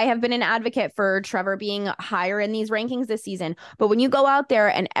sure, I have been an advocate for Trevor being higher in these rankings this season. But when you go out there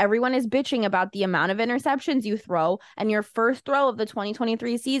and everyone is bitching about the amount of interceptions you throw, and your first throw of the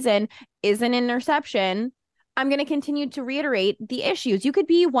 2023 season is an interception, I'm going to continue to reiterate the issues. You could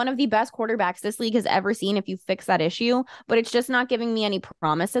be one of the best quarterbacks this league has ever seen if you fix that issue, but it's just not giving me any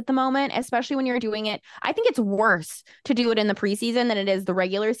promise at the moment, especially when you're doing it. I think it's worse to do it in the preseason than it is the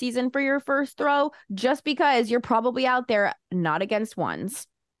regular season for your first throw, just because you're probably out there not against ones.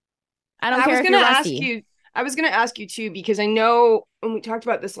 I don't care if you're rusty. I was going to ask you too, because I know when we talked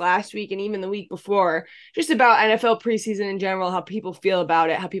about this last week and even the week before, just about NFL preseason in general, how people feel about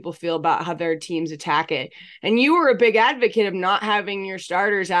it, how people feel about how their teams attack it. And you were a big advocate of not having your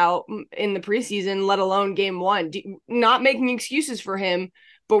starters out in the preseason, let alone game one, not making excuses for him.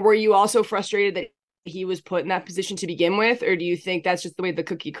 But were you also frustrated that he was put in that position to begin with? Or do you think that's just the way the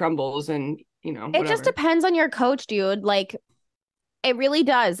cookie crumbles and, whatever? It just depends on your coach, dude. Like, it really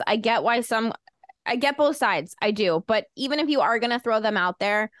does. I get both sides. I do. But even if you are going to throw them out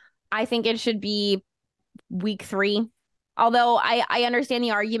there, I think it should be week 3. Although I understand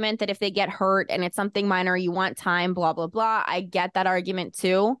the argument that if they get hurt and it's something minor, you want time, blah, blah, blah. I get that argument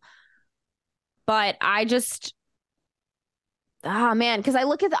too. But I just, man, because I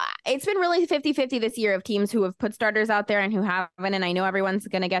look at it's been really 50-50 this year of teams who have put starters out there and who haven't. And I know everyone's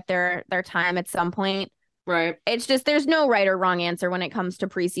going to get their time at some point. Right. It's just, there's no right or wrong answer when it comes to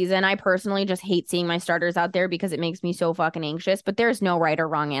preseason. I personally just hate seeing my starters out there because it makes me so fucking anxious, but there's no right or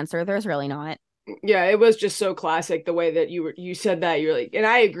wrong answer. There's really not. Yeah, it was just so classic the way that you said that. You're like, and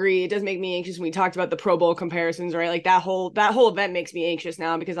I agree. It does make me anxious when we talked about the Pro Bowl comparisons, right? Like that whole event makes me anxious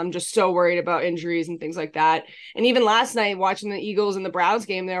now because I'm just so worried about injuries and things like that. And even last night watching the Eagles and the Browns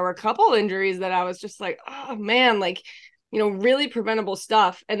game, there were a couple injuries that I was just like, oh man, like, really preventable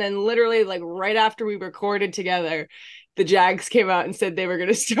stuff. And then literally like right after we recorded together, the Jags came out and said they were going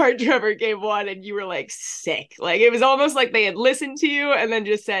to start Trevor game 1. And you were like sick. Like it was almost like they had listened to you and then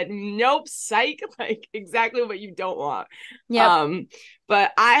just said, nope, psych, like exactly what you don't want. Yeah.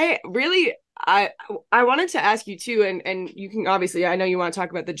 But I wanted to ask you too, and you can obviously, I know you want to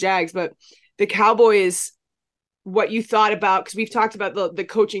talk about the Jags, but the Cowboys, what you thought about, because we've talked about the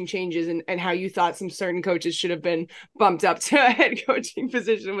coaching changes and how you thought some certain coaches should have been bumped up to a head coaching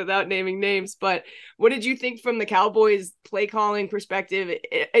position without naming names. But what did you think from the Cowboys play calling perspective?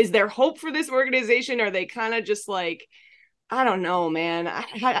 Is there hope for this organization? Are they kind of just like, I don't know, man.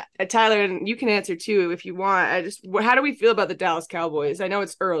 Tyler, and you can answer too if you want. How do we feel about the Dallas Cowboys? I know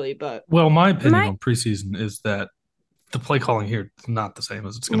it's early, but. Well, my opinion on preseason is that the play calling here is not the same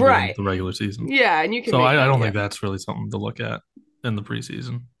as it's going to be in the regular season. Yeah, and you can. So I don't think that's really something to look at in the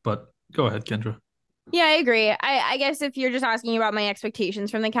preseason. But go ahead, Kendra. Yeah, I agree. I guess if you're just asking about my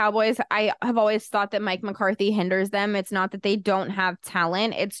expectations from the Cowboys, I have always thought that Mike McCarthy hinders them. It's not that they don't have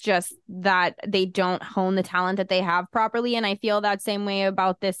talent, it's just that they don't hone the talent that they have properly. And I feel that same way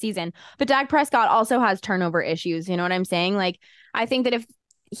about this season. But Dak Prescott also has turnover issues. You know what I'm saying? Like, I think that if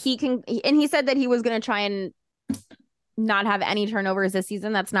he can, and he said that he was going to try and not have any turnovers this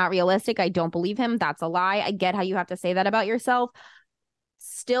season. That's not realistic. I don't believe him. That's a lie. I get how you have to say that about yourself.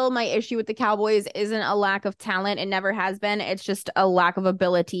 Still, my issue with the Cowboys isn't a lack of talent. It never has been. It's just a lack of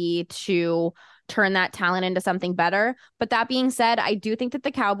ability to turn that talent into something better. But that being said, I do think that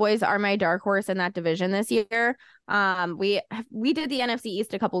the Cowboys are my dark horse in that division this year. We did the NFC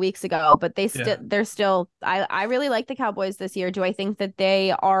East a couple weeks ago, but they're still. I really like the Cowboys this year. Do I think that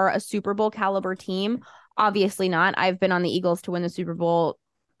they are a Super Bowl caliber team? Obviously not. I've been on the Eagles to win the Super Bowl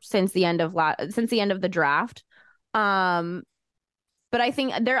since the end of the draft. But I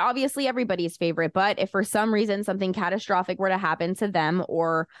think they're obviously everybody's favorite. But if for some reason something catastrophic were to happen to them,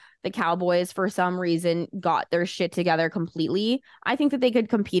 or the Cowboys for some reason got their shit together completely, I think that they could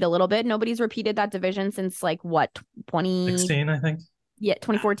compete a little bit. Nobody's repeated that division since like what, 16, I think. Yeah,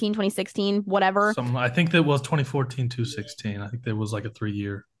 2014, 2016, whatever. I think that was 2014 to 16. I think there was like a 3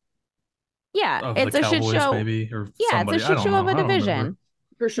 year Yeah, of it's the a shit Cowboys, show. maybe, or Yeah, somebody. it's a shit show of a division.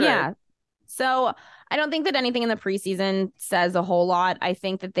 For sure. Yeah. So I don't think that anything in the preseason says a whole lot. I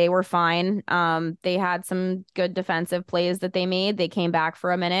think that they were fine. They had some good defensive plays that they made. They came back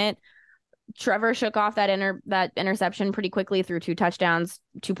for a minute. Trevor shook off that interception pretty quickly through 2 touchdowns,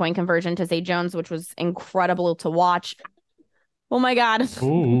 2-point conversion to Zay Jones, which was incredible to watch. Oh my God.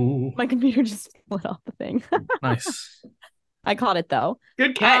 Ooh. My computer just split off the thing. Nice. I caught it though.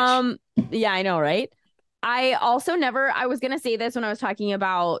 Good catch. Yeah, I know, right? I was going to say this when I was talking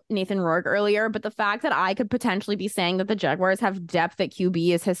about Nathan Rourke earlier, but the fact that I could potentially be saying that the Jaguars have depth at QB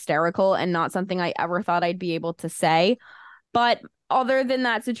is hysterical and not something I ever thought I'd be able to say. But other than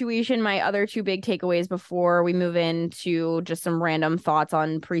that situation, my other 2 big takeaways before we move into just some random thoughts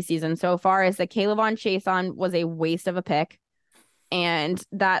on preseason so far is that Kayvon Chason was a waste of a pick. And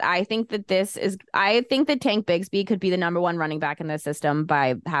that I think that Tank Bigsby could be the number 1 running back in the system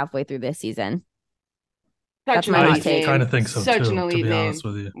by halfway through this season. That's my hot take. I kind of think so Such too, an elite to be name. honest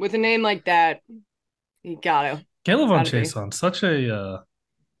with you. With a name like that, you gotta. Kayvon Chason, such a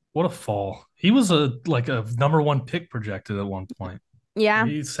what a fall. He was a number 1 pick projected at one point. Yeah,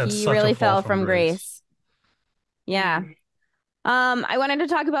 he really fell from grace. Yeah. I wanted to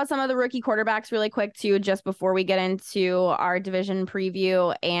talk about some of the rookie quarterbacks really quick too, just before we get into our division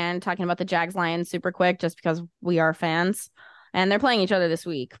preview and talking about the Jags Lions super quick, just because we are fans and they're playing each other this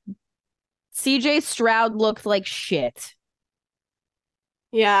week. CJ Stroud looked like shit.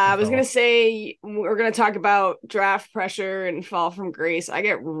 Yeah, I was going to say, we're going to talk about draft pressure and fall from grace. I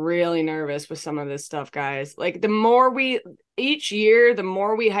get really nervous with some of this stuff, guys. Like each year, the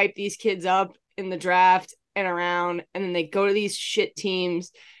more we hype these kids up in the draft and around, and then they go to these shit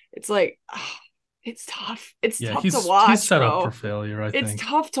teams, it's like, it's tough. It's tough to watch. He's set up for failure, I think. It's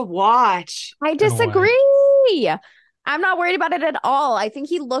tough to watch. I disagree. I'm not worried about it at all. I think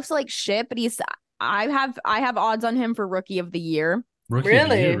he looks like shit, but I have odds on him for rookie of the year. Rookie of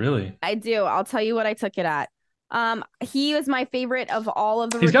the year, really? I do. I'll tell you what I took it at. He was my favorite of all of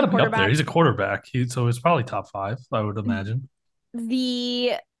the He's got to be up there. He's a quarterback. So he's probably top 5, I would imagine.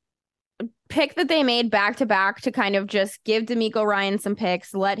 The pick that they made back to back to kind of just give DeMeco Ryan some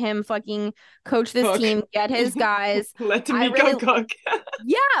picks, let him fucking coach this team, get his guys. Let DeMeco cook.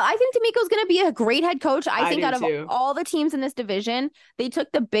 Yeah, I think DeMeco's going to be a great head coach. I think out of all the teams in this division, they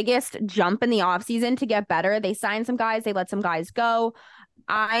took the biggest jump in the offseason to get better. They signed some guys. They let some guys go.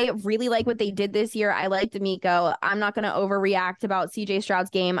 I really like what they did this year. I like DeMeco. I'm not going to overreact about CJ Stroud's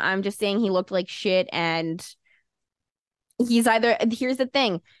game. I'm just saying he looked like shit, and here's the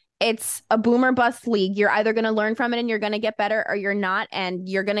thing. It's a boomer bust league. You're either going to learn from it and you're going to get better, or you're not, and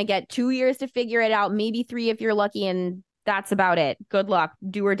you're going to get 2 years to figure it out, maybe 3 if you're lucky, and that's about it. Good luck.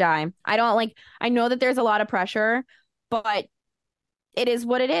 Do or die. I know that there's a lot of pressure, but it is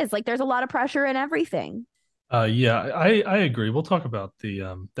what it is. Like, there's a lot of pressure in everything. Yeah, I agree. We'll talk about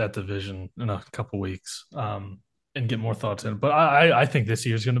that division in a couple weeks and get more thoughts in. But I think this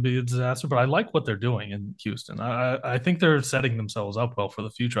year's going to be a disaster. But I like what they're doing in Houston. I think they're setting themselves up well for the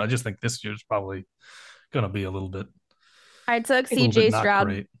future. I just think this year's probably going to be a little bit. I took CJ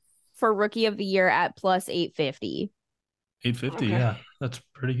Stroud for rookie of the year at plus 850. 850, okay. Yeah, that's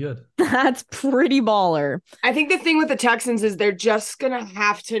pretty good. That's pretty baller. I think the thing with the Texans is they're just going to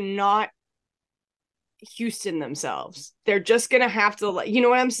have to not Houston themselves. They're just going to have to, you know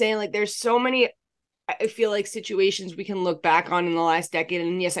what I'm saying? Like, there's so many, I feel like situations we can look back on in the last decade.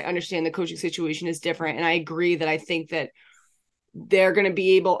 And yes, I understand the coaching situation is different. And I agree that I think that they're going to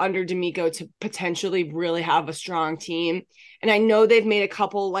be able under D'Amico to potentially really have a strong team. And I know they've made a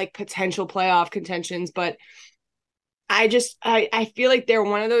couple like potential playoff contentions, but I feel like they're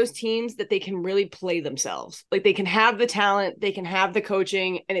one of those teams that they can really play themselves. Like they can have the talent, they can have the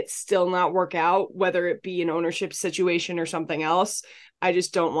coaching, and it still not work out, whether it be an ownership situation or something else. I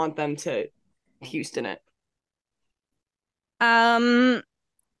just don't want them to Houston it.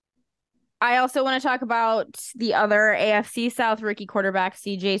 I also want to talk about the other AFC South rookie quarterback,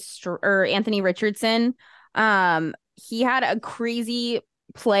 or Anthony Richardson. He had a crazy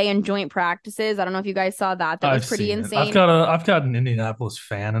play in joint practices. I don't know if you guys saw that. That was I've pretty seen it. insane. I've got an Indianapolis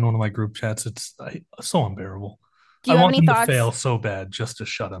fan in one of my group chats. It's so unbearable. Do I you have want any them to thoughts? fail so bad just to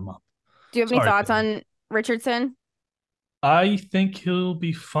shut him up. Do you have any Sorry, thoughts Peyton. on Richardson? I think he'll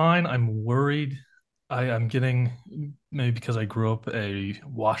be fine. I'm worried. I'm getting, maybe because I grew up a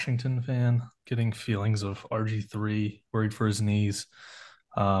Washington fan, getting feelings of RG3, worried for his knees.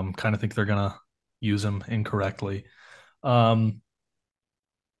 Kind of think they're gonna use him incorrectly. Um,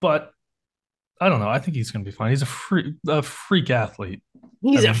 but I don't know. I think he's gonna be fine. He's a freak athlete.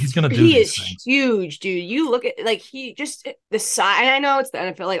 He's gonna do He these is things. huge, dude. You look at like he just the size. And I know it's the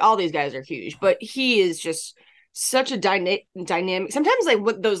NFL, like all these guys are huge, but he is just such a dynamic. Sometimes like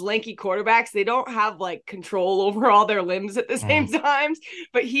with those lanky quarterbacks, they don't have like control over all their limbs at the same times.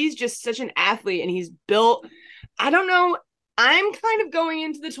 But he's just such an athlete, and he's built. I don't know. I'm kind of going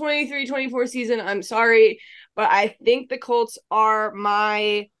into the 23-24 season. I'm sorry, but I think the Colts are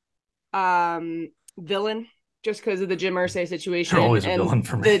my villain just because of the Jim Irsay situation. They're always a and villain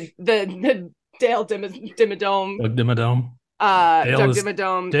for me. the Dale Dimmadome, Doug Dimmadome. Doug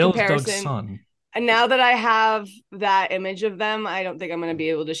Dimmadome Dale is Doug's comparison. son. And now that I have that image of them, I don't think I'm going to be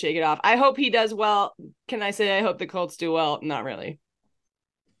able to shake it off. I hope he does well. Can I say I hope the Colts do well? Not really.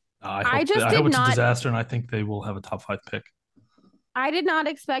 I I hope just I did hope it's a not. disaster, and I think they will have a top 5 pick. I did not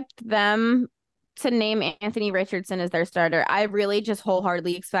expect them to name Anthony Richardson as their starter. I really just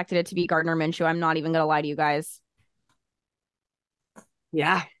wholeheartedly expected it to be Gardner Minshew. I'm not even gonna lie to you guys.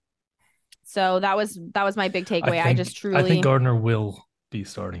 Yeah. So that was my big takeaway. I just I think truly Gardner will be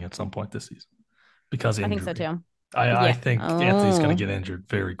starting at some point this season because I injury. think so too. I Yeah. think Anthony's going to get injured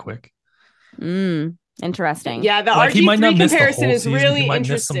very quick. Interesting. Yeah, the Like, he might not RG3 miss the comparison whole is season. really He might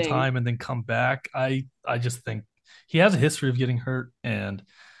miss some interesting. time and then come back. I just think he has a history of getting hurt, and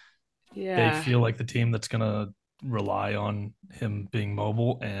they feel like the team that's going to rely on him being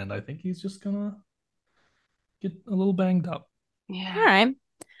mobile, and I think he's just going to get a little banged up. Yeah. All right.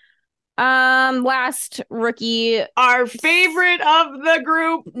 Last rookie, Our favorite of the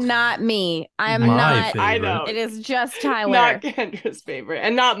group. not me. I am My not. favorite. I know. It is just Tyler. Not Kendra's favorite,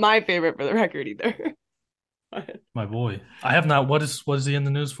 and not my favorite for the record either. My boy. I have not. What is he in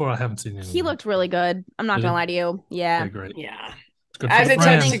the news for? I haven't seen him. He looked really good. I'm not Did gonna he? lie to you. Yeah. Okay, great. Yeah. Good As for it the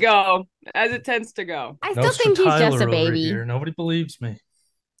tends brand. to go. As it tends to go. I No, still it's for think he's just Tyler a over baby. here. Nobody believes me.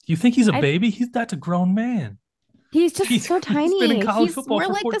 You think he's a baby? That's a grown man. He's just so He's tiny. been in college football We're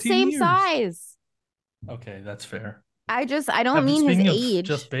for like the 14 same years. size. Okay, that's fair. I don't mean his Speaking of age.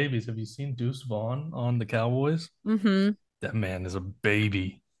 just babies, have you seen Deuce Vaughn on the Cowboys? Mm-hmm. That man is a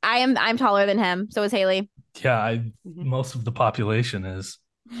baby. I'm taller than him. So is Haley. Yeah, most of the population is.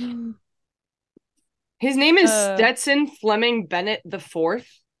 His name is Stetson Fleming Bennett the Fourth.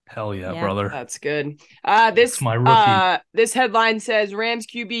 Hell yeah, Yeah. brother. That's good. This That's my rookie. This headline says Rams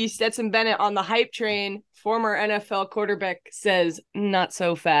QB Stetson Bennett on the hype train. Former NFL quarterback says not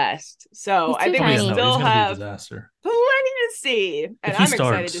so fast. So I He's too think we tiny. He's still gonna be a have disaster. plenty to see, and If he I'm excited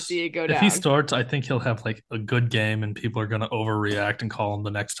starts, to see it go if down. he starts, I think he'll have like a good game, and people are going to overreact and call him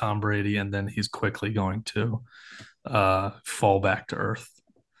the next Tom Brady, and then he's quickly going to fall back to earth.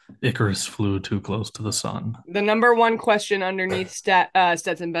 Icarus flew too close to the sun. The number one question underneath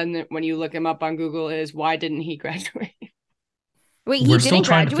Stetson Bennett when you look him up on Google is why didn't he graduate? Wait, he didn't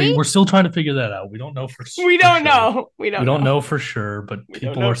graduate? We're still trying to figure that out. We don't know for We for don't sure. know. We don't know for sure, but We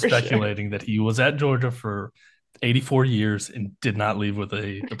don't people know are for speculating that he was at Georgia for 84 years and did not leave with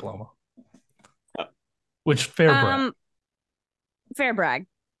a diploma. Which fair brag. Fair brag.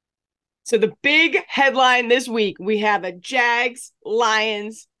 So the big headline this week, we have a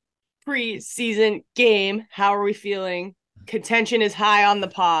Jags-Lions preseason game. How are we feeling? Contention is high on the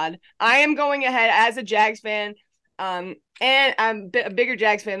pod. I am going ahead as a Jags fan. And I'm a bigger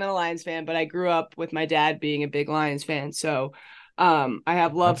Jags fan than a Lions fan, but I grew up with my dad being a big Lions fan. So I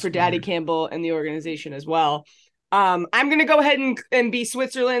have love for Daddy Campbell and the organization as well. I'm going to go ahead and be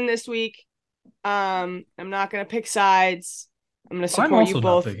Switzerland this week. I'm not going to pick sides. I'm going to I'm support you also not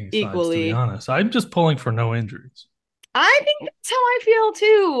both picking sides, to be equally. honest. I'm just pulling for no injuries. I think that's how I feel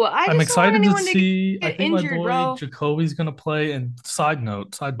too. I I'm just don't want excited to anyone to see. I get think my injured, boy bro. Jacoby's going to play. And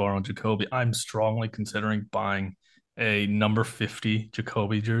sidebar on Jacoby, I'm strongly considering buying a number 50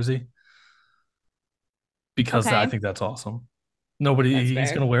 Jacoby jersey because I Okay. think that's awesome. That's He's going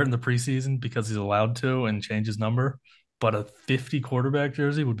fair. to wear it in the preseason because he's allowed to and change his number. But a 50 quarterback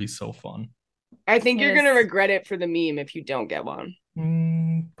jersey would be so fun. I think It you're going to is. regret it for the meme if you don't get one.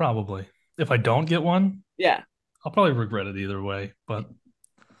 Probably. If I don't get one, Yeah. I'll probably regret it either way. But Dude.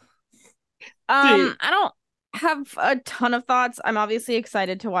 I don't have a ton of thoughts. I'm obviously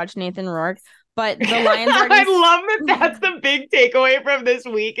excited to watch Nathan Rourke, but the Lions already. I love that that's the big takeaway from this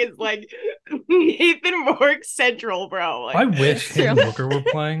week is like Nathan Rourke Central, bro. I Like, wish It's true. Hendon Hooker were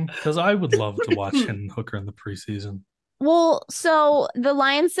playing because I would love to watch Hendon Hooker in the preseason. Well, so the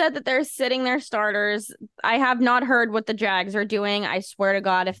Lions said that they're sitting their starters. I have not heard what the Jags are doing. I swear to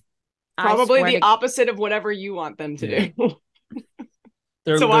God, if I probably swear the to opposite of whatever you want them to Yeah. do.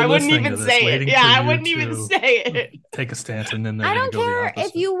 So They're I wouldn't listening even to this, say it. waiting Yeah, for I you wouldn't even to say it. take a stance, and then they're I going to don't go the care if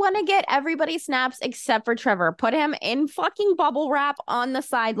opposite. you want to get everybody snaps except for Trevor. Put him in fucking bubble wrap on the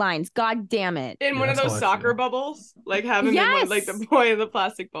sidelines. God damn it. In Yeah, one of that's how those I soccer feel. bubbles, like have him in one, like the Yes. boy in the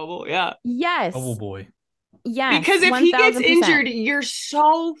plastic bubble. Yeah. Oh Yes. boy, Yes. Because if he gets 1000%. injured, you're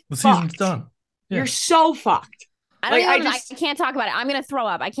so the season's fucked. done. You're Yeah, so fucked. I don't Like even, I can't talk about it. I'm going to throw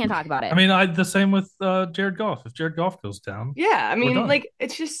up. I can't talk about I it. mean, the same with Jared Goff. If Jared Goff goes down, yeah, I we're mean, done. like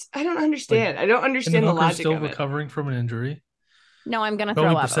it's just I don't Like understand. I don't Hendon understand the Hooker's logic still of it. recovering from an injury. No, I'm going to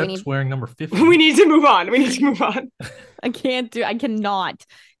Jacoby throw up. Brissett's wearing number We 50. need to move on. We need to move on. I cannot.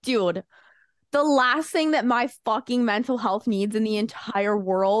 Dude, the last thing that my fucking mental health needs in the entire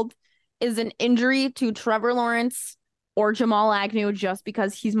world is an injury to Trevor Lawrence or Jamal Agnew just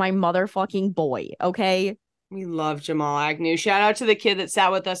because he's my motherfucking boy, okay? We love Jamal Agnew. Shout out to the kid that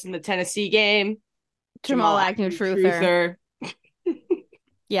sat with us in the Tennessee game. Jamal Agnew truther.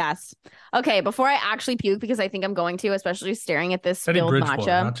 Yes. Okay, before I actually puke, because I think I'm going to, especially staring at this Teddy spilled Bridgewater,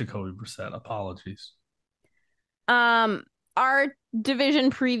 matcha. not Jacoby Brissett. Apologies. Our division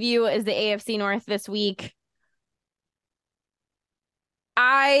preview is the AFC North this week.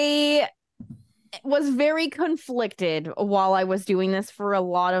 I was very conflicted while I was doing this for a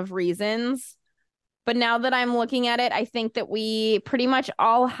lot of reasons. But now that I'm looking at it, I think that we pretty much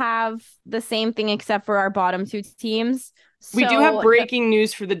all have the same thing except for our bottom two teams. We do have So breaking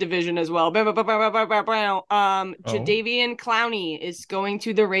news for the division as well. Oh. Jadavian Clowney is going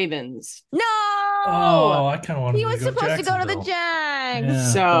to the Ravens. no, Oh, I kind of wanted he him to was go to supposed to go to the Jacksonville. Jags. Yeah, that would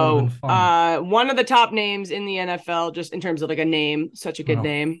have So, been fun. one of the top names in the NFL, just in terms of like a name, such a good Well,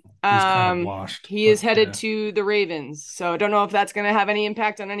 name. he's kind of washed. He but is headed yeah. to the Ravens. So I don't know if that's going to have any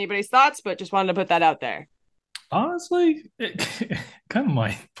impact on anybody's thoughts, but just wanted to put that out there. Honestly, it kind of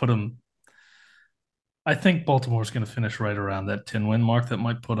might put him. I think Baltimore's going to finish right around that 10-win mark. That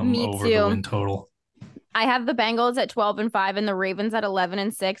might put him Me over the too. win total. I have the Bengals at 12-5 and the Ravens at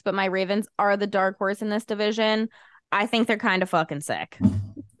 11-6, but my Ravens are the dark horse in this division. I think they're kind of fucking sick.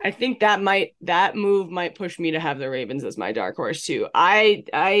 I think that move might push me to have the Ravens as my dark horse too.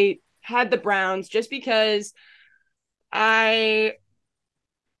 I had the Browns just because I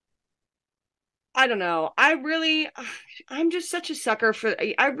don't know. I'm just such a sucker for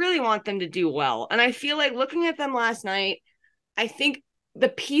I really want them to do well. And I feel like looking at them last night, I think the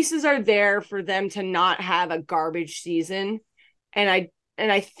pieces are there for them to not have a garbage season. And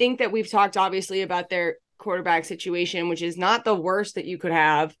I think that we've talked obviously about their quarterback situation, which is not the worst that you could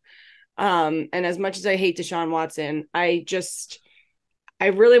have. And as much as I hate Deshaun Watson, I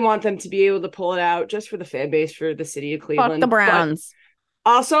really want them to be able to pull it out just for the fan base for the city of Cleveland. Fuck the Browns.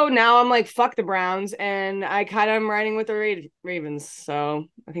 But also now I'm like, fuck the Browns, and I kind of am riding with the Ravens. So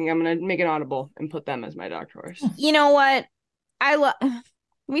I think I'm going to make an audible and put them as my dark horse. You know what?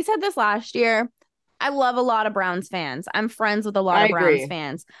 We said this last year. I love a lot of Browns fans. I'm friends with a lot of Browns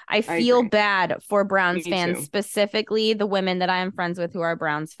fans. I feel bad for Browns fans, specifically the women that I am friends with who are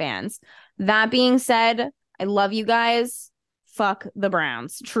Browns fans. That being said, I love you guys. Fuck the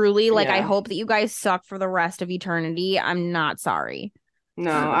Browns. Truly, I hope that you guys suck for the rest of eternity. I'm not sorry.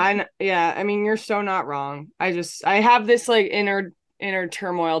 No, I mean, you're so not wrong. I have this like inner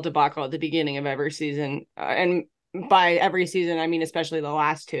turmoil debacle at the beginning of every season, and by every season I mean especially the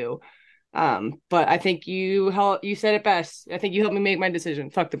last two. But I think you said it best. I think you helped me make my decision.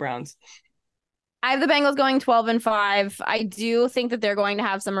 Fuck the Browns. I have the Bengals going 12-5. I do think that they're going to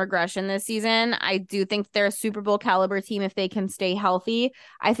have some regression this season. I do think they're a Super Bowl caliber team if they can stay healthy.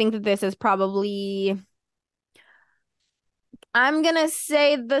 I think that this is probably I'm going to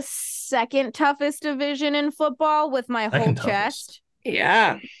say the second toughest division in football with my whole Second toughest. chest.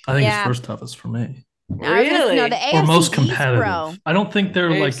 Yeah. I think it's Yeah. first toughest for me. I was gonna Really? no, the Or AFC most East, competitive. bro. I don't think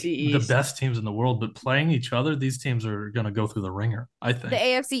they're like AFC the East. best teams in the world, but playing each other, these teams are going to go through the ringer, I The think.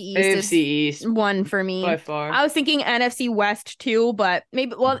 AFC East AFC is East one for me. by far. I was thinking NFC West too, but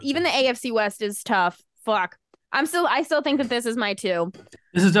maybe even the AFC West is tough. Fuck. I still think that this is my 2.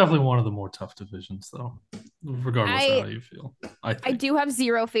 This is definitely one of the more tough divisions, though, regardless of how you feel. I do have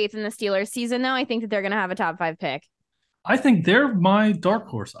zero faith in the Steelers season, though. I think that they're going to have a top 5 pick. I think they're my dark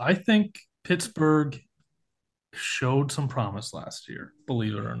horse. I think Pittsburgh showed some promise last year,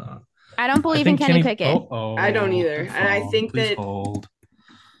 believe it or not. I don't believe in Kenny Pickett. I don't either. And I think please that hold.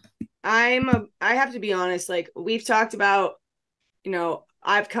 I have to be honest, like we've talked about,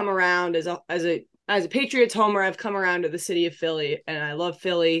 I've come around as a Patriots homer, I've come around to the city of Philly, and I love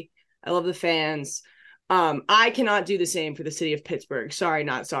Philly. I love the fans. I cannot do the same for the city of Pittsburgh. Sorry,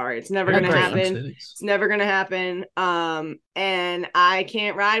 not sorry. It's never going to happen. It's never going to happen. And I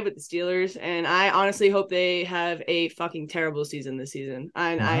can't ride with the Steelers. And I honestly hope they have a fucking terrible season this season.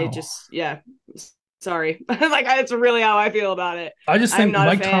 And wow. I just, sorry. Like, that's really how I feel about it. I just think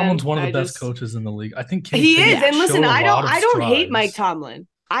Mike Tomlin's one of the best coaches in the league. I think he is. And listen, I don't hate Mike Tomlin.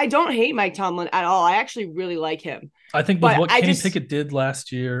 I don't hate Mike Tomlin at all. I actually really like him. I think with what Kenny Pickett did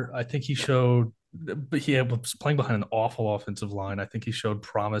last year, I think he showed. But he was playing behind an awful offensive line. I think he showed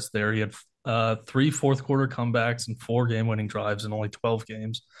promise there. He had 3 fourth-quarter comebacks and 4 game-winning drives in only 12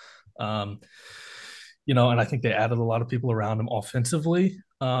 games. And I think they added a lot of people around him offensively.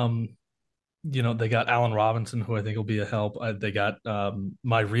 They got Allen Robinson, who I think will be a help. They got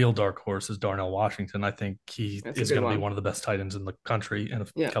my real dark horse is Darnell Washington. I think he is going to be one of the best tight ends in the country in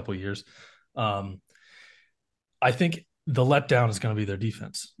a couple of years. I think the letdown is going to be their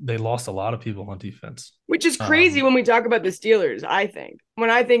defense. They lost a lot of people on defense, which is crazy when we talk about the Steelers. I think when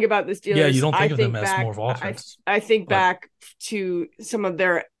I think about the Steelers, you don't think of them as more of offense. I think back to some of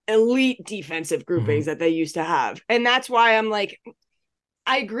their elite defensive groupings that they used to have, and that's why I'm like,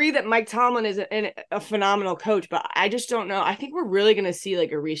 I agree that Mike Tomlin is a phenomenal coach, but I just don't know. I think we're really going to see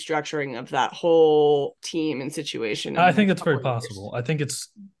like a restructuring of that whole team and situation. I think it's very possible. I think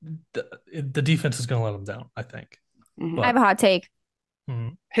it's the defense is going to let them down. I think. I have a hot take.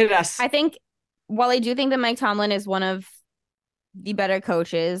 Hit us. I think, while I do think that Mike Tomlin is one of the better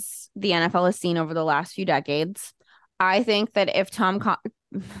coaches the NFL has seen over the last few decades, I think that if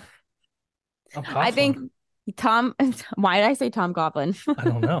I think Tom, why did I say Tom Coughlin? I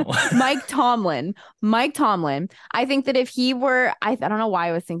don't know. Mike Tomlin. I think that if he were, I don't know why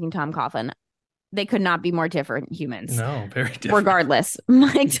I was thinking Tom Coughlin. They could not be more different humans. No, very different. Regardless,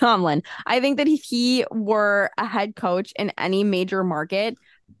 Mike Tomlin. I think that if he were a head coach in any major market,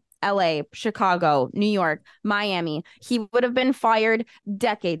 LA, Chicago, New York, Miami, he would have been fired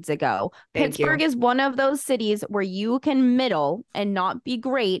decades ago. Pittsburgh is one of those cities where you can middle and not be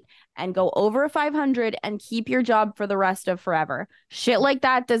great and go over 500 and keep your job for the rest of forever. Shit like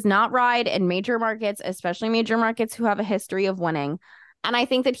that does not ride in major markets, especially major markets who have a history of winning. And I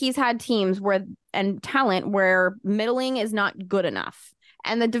think that he's had teams and talent where middling is not good enough.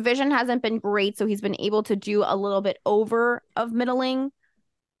 And the division hasn't been great, so he's been able to do a little bit over of middling.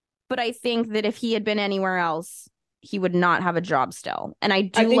 But I think that if he had been anywhere else, he would not have a job still. And I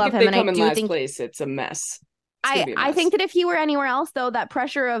do love him. And I do think place, it's a mess. I think that if he were anywhere else, though, that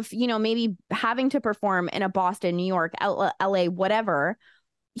pressure of, maybe having to perform in a Boston, New York, LA, whatever,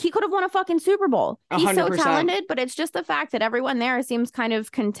 he could have won a fucking Super Bowl. He's 100%. So talented, but it's just the fact that everyone there seems kind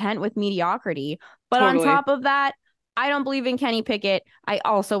of content with mediocrity. But on top of that, I don't believe in Kenny Pickett. I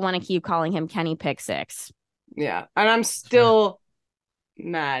also want to keep calling him Kenny Pick 6. Yeah, and I'm still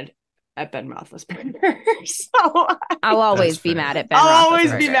mad at Ben Roethlisberger. So I'll always be mad at Ben. I'll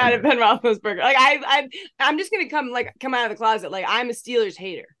always be mad at Ben Roethlisberger. Like I'm just gonna come out of the closet. Like I'm a Steelers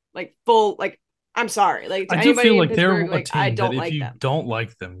hater. Like full. Like I'm sorry. Like I do feel like they're a team I don't that like if you them. don't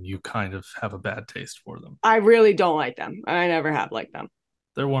like them, you kind of have a bad taste for them. I really don't like them, and I never have liked them.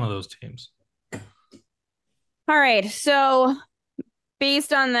 They're one of those teams. All right. So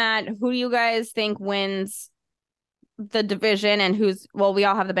based on that, who do you guys think wins the division, and we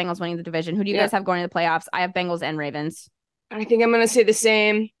all have the Bengals winning the division. Who do you guys have going to the playoffs? I have Bengals and Ravens. I think I'm going to say the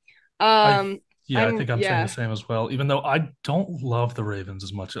same. I think I'm saying the same as well, even though I don't love the Ravens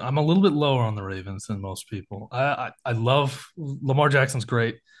as much. I'm a little bit lower on the Ravens than most people. I love Lamar Jackson's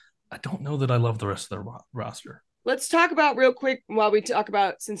great. I don't know that I love the rest of their roster. Let's talk about real quick while we talk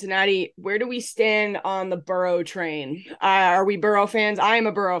about Cincinnati. Where do we stand on the Burrow train? Are we Burrow fans? I am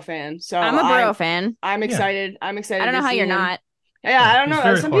a Burrow fan. So I'm a Burrow fan. I'm excited. I'm excited. I don't know how you're not. Yeah, I don't He's know.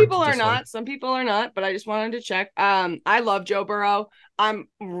 very Some hard people to are dislike. not. Some people are not. But I just wanted to check. I love Joe Burrow. I'm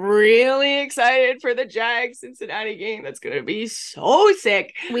really excited for the Jags Cincinnati game. That's gonna be so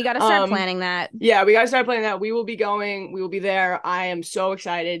sick. We got to start planning that. Yeah, we gotta start planning that. We will be going. We will be there. I am so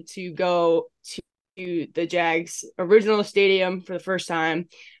excited to go to the Jags original stadium for the first time.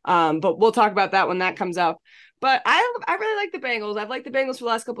 But we'll talk about that when that comes up. But I really like the Bengals. I've liked the Bengals for the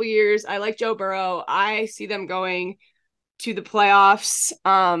last couple of years. I like Joe Burrow. I see them going to the playoffs.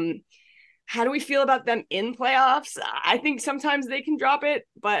 How do we feel about them in playoffs? I think sometimes they can drop it,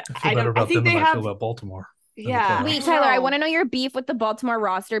 but I feel I better don't. I about them think than they I feel have. about Baltimore in the Yeah, Wait, playoffs. Tyler, I know. want to know your beef with the Baltimore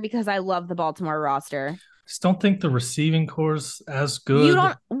roster because I love the Baltimore roster. Just don't think the receiving core's as You good.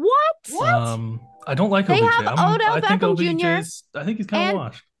 don't what? What? I don't like They OBJ. have Odell I think Beckham Jr. OBJ's. I think he's kind of and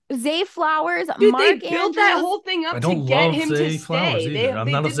washed. Zay Flowers, Dude, they Mark built that Andrews. whole thing I up to don't get love him to Zay Flowers stay. either. I'm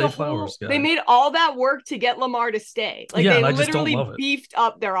They not a did the Zay Flowers whole. guy. They made all that work to get Lamar to stay. Like Yeah, they and I just don't literally love it. beefed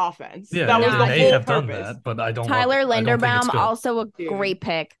up their offense. Yeah, That was Nah, the they may whole have done purpose. that, but I don't love Tyler it. I don't think it's Linderbaum, good. also a Dude. great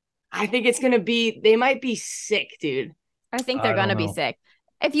pick. I think it's gonna be. They might be sick, dude. I think I they're don't gonna be know. sick.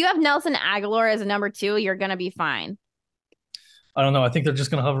 If you have Nelson Aguilar as a number 2, you're gonna be fine. I don't know. I think they're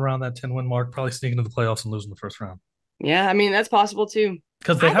just going to hover around that 10-win mark, probably sneak into the playoffs and lose in the first round. Yeah, I mean that's possible too.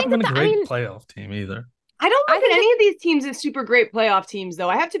 Because they I think haven't been a that great playoff team either. I don't I look think at any of these teams as super great playoff teams, though.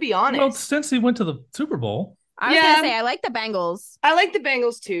 I have to be Well, honest. since he went to the Super Bowl, I was Yeah. gonna say I like the Bengals. I like the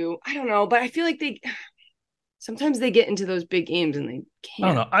Bengals too. I don't know, but I feel like they sometimes they get into those big games and they I don't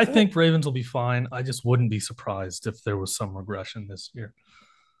can't. know. I think Ravens will be fine. I just wouldn't be surprised if there was some regression this year.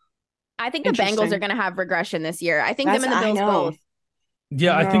 I think the Bengals Interesting. are gonna have regression this year. I think That's them and the I Bills know. both.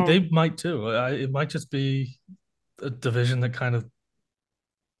 Yeah, I I think know. they might too. It might just be a division that kind of,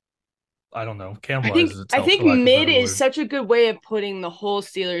 I don't know, cannibalizes I itself, think for lack of a mid better is word. such a good way of putting the whole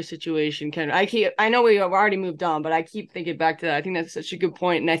Steelers situation. I know we have already moved on, but I keep thinking back to that. I think that's such a good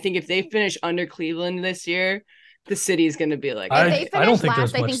point. And I think if they finish under Cleveland this year, the city's gonna be like, If they I don't finish think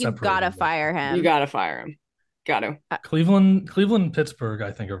there's last, I much think you've separating gotta them. fire him. you gotta fire him. Gotta. Cleveland, and Pittsburgh,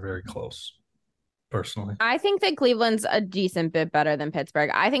 I think, are very close. Personally, I think that Cleveland's a decent bit better than Pittsburgh.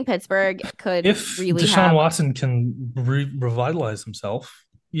 I think Pittsburgh could if really Deshaun have. Watson can revitalize himself,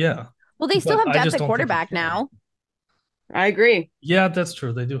 yeah. Well, they still But have I depth just at don't think he quarterback can. now. I agree. Yeah, that's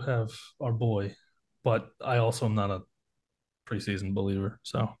true. They do have our boy, but I also am not a preseason believer.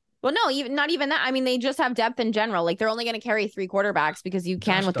 So Well, no, even not even that. I mean, they just have depth in general. Like they're only going to carry 3 quarterbacks because you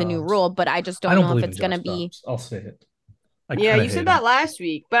can Josh with the new Dobbs. rule. But I just I don't don't know if believe in it's going to Josh be. Dobbs. I'll say it. I Yeah, kinda you hate said that him. last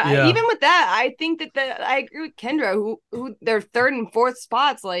week, but Yeah. even with that, I think that I agree with Kendra, who their third and fourth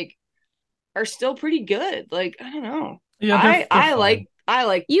spots like are still pretty good. Like I don't know. Yeah, they're I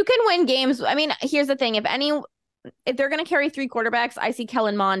like You can win games. I mean, here's the thing: if they're going to carry 3 quarterbacks, I see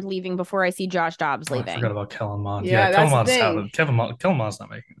Kellen Mond leaving before I see Josh Dobbs I leaving. forgot about Kellen Mond. Yeah, Yeah, that's Kellen the Mond's thing. out. Kellen Mond's not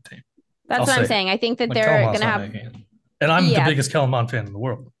making the team. That's I'll what I'm say it. saying. I think that Like, they're Kellen going Mond's to not have. making it. And I'm the Yeah, biggest Kellen Mond fan in the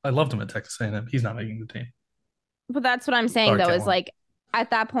world. I loved him at Texas A&M. He's not making the team. but that's what I'm saying Sorry, though. Is Kellen. like at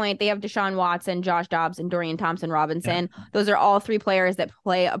that point they have Deshaun Watson, Josh Dobbs, and Dorian Thompson-Robinson. Those are all 3 players that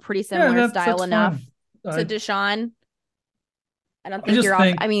play a pretty similar style that's enough fine. to Deshaun. I don't I think just you're off.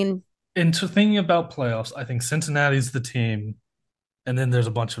 think I mean, into thinking about playoffs, I think Cincinnati's the team, and then there's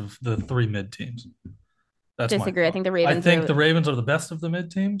a bunch of the 3 mid teams. That's disagree. my I think the thought. Ravens. I think the Ravens are the best of the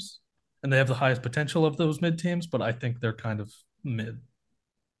mid teams, and they have the highest potential of those mid teams. But I think they're kind of mid.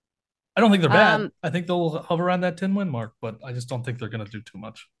 I don't think they're bad. I think they'll hover around that 10-win mark, but I just don't think they're going to do too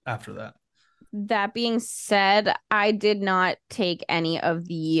much after that. That being said, I did not take any of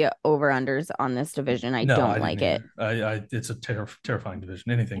the over-unders on this division. I don't like it. It's a terrifying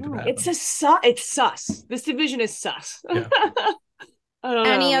division. Anything could happen. It's sus. This division is sus. Yeah. I don't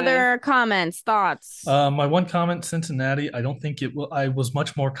know, Any man. other comments, thoughts? My one comment, Cincinnati, I don't think it will. I was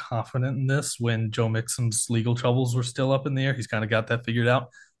much more confident in this when Joe Mixon's legal troubles were still up in the air. He's kind of got that figured out.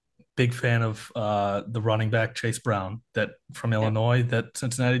 Big fan of the running back Chase Brown that from Illinois that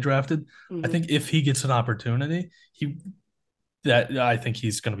Cincinnati drafted. Mhm. I think if he gets an opportunity, I think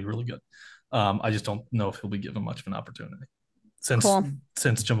he's going to be really good. I just don't know if he'll be given much of an opportunity since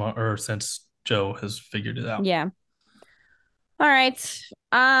Joe has figured it out. Yeah. All right.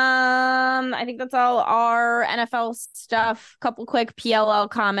 I think that's all our NFL stuff. Couple quick PLL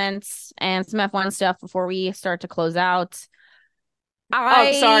comments and some F1 stuff before we start to close out.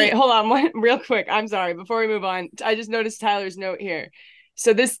 Oh, sorry. Hold on, real quick. I'm sorry. Before we move on, I just noticed Tyler's note here.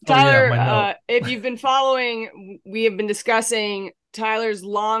 So this Tyler, if you've been following, we have been discussing Tyler's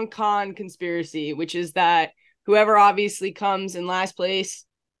long con conspiracy, which is that whoever obviously comes in last place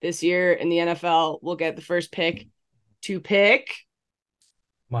this year in the NFL will get the first pick to pick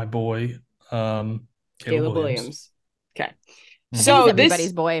my boy, Caleb Williams. Okay. So He's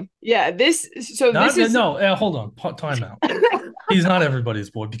everybody's boy. Yeah, this is no. Hold on, time out. He's not everybody's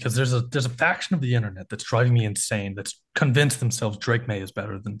boy because there's a faction of the internet that's driving me insane. That's convinced themselves Drake May is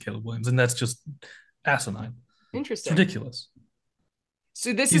better than Caleb Williams, and that's just asinine. interesting. It's ridiculous.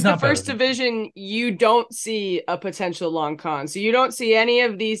 So this He's is the not better first than- division you don't see a potential long con. So you don't see any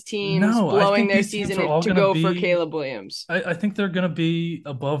of these teams No, I blowing think their these teams season are all to gonna go for be- Caleb Williams. I think they're going to be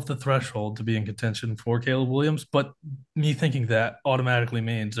above the threshold to be in contention for Caleb Williams, but me thinking that automatically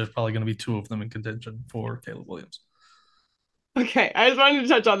means there's probably going to be two of them in contention for Caleb Williams. Okay, I just wanted to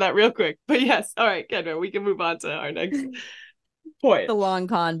touch on that real quick. But yes, all right, Kendra, we can move on to our next point. The long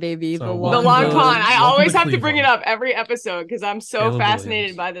con, baby. So the The long long to- con. I welcome always to have to bring it Cleveland. up every episode because I'm so Caleb fascinated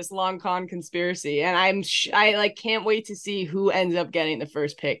Williams. by this long con conspiracy, and I like can't wait to see who ends up getting the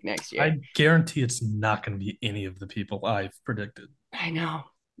first pick next year. I guarantee it's not going to be any of the people I've predicted. I know.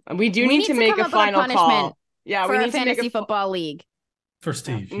 We do We need need to to make come a up with a final punishment call. Yeah, for we our need to make fantasy a football league. For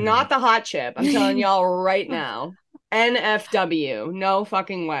Steve. not the hot chip. I'm telling y'all right now. NFW. No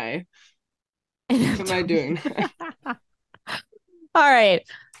fucking way. What am I doing? All right.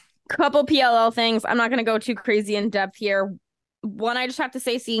 Couple PLL things. I'm not going to go too crazy in depth here. One, I just have to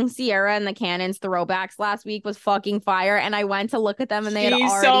say, seeing Sierra and the Cannons throwbacks last week was fucking fire. And I went to look at them and they had She's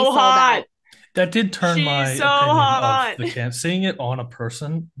already so sold hot. out. That did turn She's my so opinion hot. of the can. Seeing it on a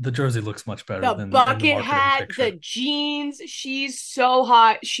person, the jersey looks much better The than in the bucket marketing hat, picture. the jeans. She's so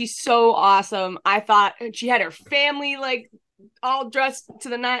hot. She's so awesome. I thought she had her family like all dressed to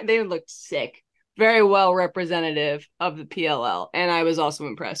the nine. They looked sick. Very well representative of the PLL. And I was also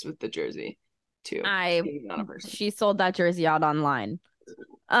impressed with the jersey too. Not a person. She sold that jersey out online.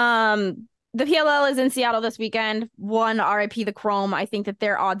 The PLL is in Seattle this weekend. One, RIP the Chrome. I think that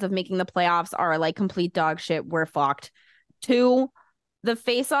their odds of making the playoffs are like complete dog shit. We're fucked. Two, the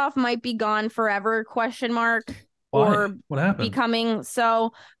face-off might be gone forever, question mark. Why? Or What happened? becoming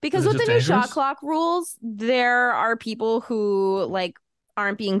so, because Is it with the just new shot dangerous? clock rules, there are people who like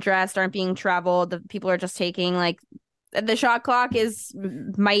aren't being dressed, aren't being traveled. The people are just taking like the shot clock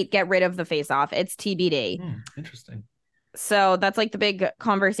might get rid of the face-off. It's TBD. Interesting. So that's like the big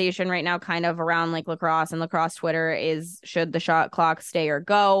conversation right now, kind of around like lacrosse and lacrosse Twitter is should the shot clock stay or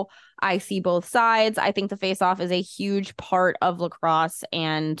go? I see both sides. I think the face-off is a huge part of lacrosse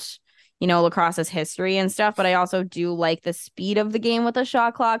and, you know, lacrosse's history and stuff. But I also do like the speed of the game with the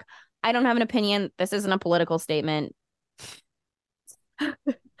shot clock. I don't have an opinion. This isn't a political statement.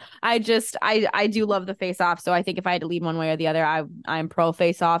 I do love the face-off. So I think if I had to lead one way or the other, I'm pro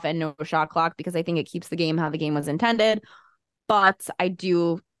face-off and no shot clock because I think it keeps the game how the game was intended. But I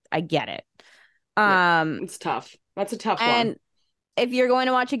get it. It's tough. That's a tough and one. if you're going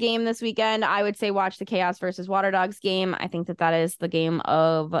to watch a game this weekend, I would say watch the Chaos versus Water Dogs game. I think that is the game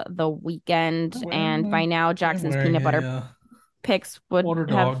of the weekend. And by now, Jackson's peanut butter picks would Water have.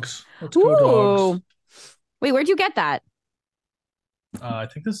 Dogs. Let's go Dogs. Wait, where'd you get that? I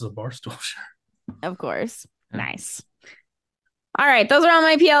think this is a Barstool shirt. Of course. Yeah. Nice. All right, those are all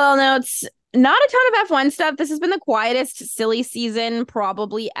my PLL notes. Not a ton of F1 stuff. This has been the quietest silly season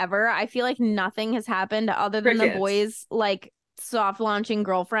probably ever. I feel like nothing has happened other than the Crickets. boys like soft launching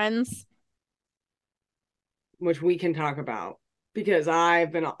girlfriends. Which we can talk about because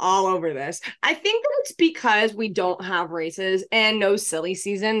I've been all over this. I think that it's because we don't have races and no silly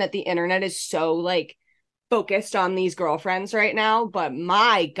season that the internet is so like focused on these girlfriends right now. But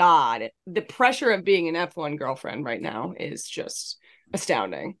my God, the pressure of being an F1 girlfriend right now is just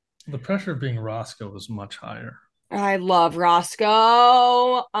astounding. The pressure of being Roscoe is much higher. I love Roscoe.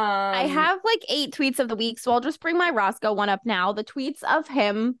 I have like 8 tweets of the week, so I'll just bring my Roscoe one up now. The tweets of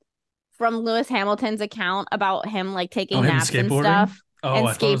him from Lewis Hamilton's account about him like taking him naps and skateboarding? stuff. And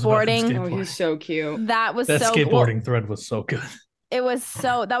I thought it was about him skateboarding. Oh, he's so cute. That was That so skateboarding thread was so good. It was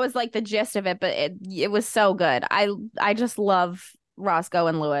so that was like the gist of it, but it was so good. I just love Roscoe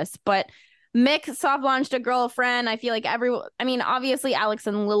and Lewis. But Mick soft launched a girlfriend. I feel like obviously Alex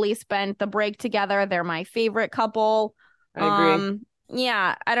and Lily spent the break together. They're my favorite couple. I agree.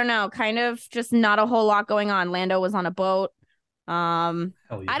 Yeah, I don't know. Kind of just not a whole lot going on. Lando was on a boat. Hell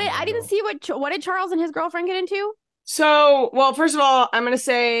yeah, I didn't see what did Charles and his girlfriend get into? So, well, first of all, I'm gonna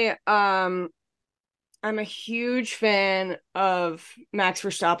say I'm a huge fan of Max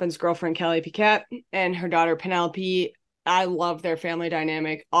Verstappen's girlfriend Kelly Piquet and her daughter Penelope. I love their family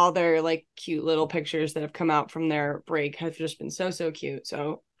dynamic. All their like cute little pictures that have come out from their break have just been so cute.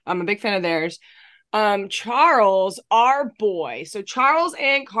 So I'm a big fan of theirs. Charles, our boy. So Charles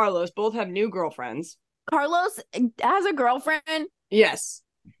and Carlos both have new girlfriends. Carlos has a girlfriend Yes.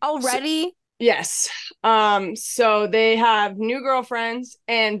 already. Yes. So they have new girlfriends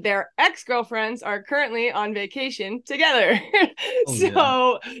and their ex-girlfriends are currently on vacation together.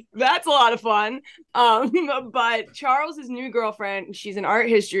 Oh, So that's a lot of fun. But Charles's new girlfriend, she's an art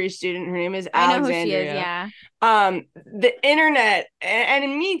history student. Her name is I know who she is. Alexandria. Yeah. The internet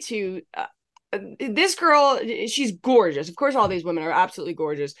and me too. This girl, she's gorgeous. Of course, all these women are absolutely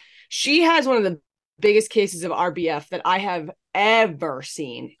gorgeous. She has one of the biggest cases of RBF that I have ever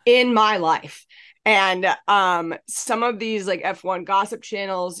seen in my life. And some of these like F1 gossip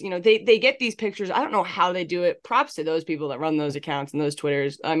channels, they get these pictures. I don't know how they do it. Props to those people that run those accounts and those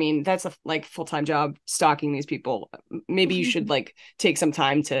Twitters. I mean, that's a like full-time job stalking these people. Maybe you should like take some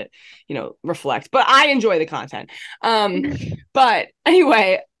time to, reflect. But I enjoy the content. But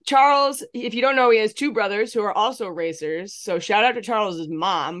anyway, Charles, if you don't know, he has two brothers who are also racers. So shout out to Charles's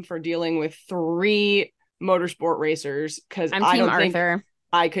mom for dealing with 3 motorsport racers, because I'm I Team don't think Arthur.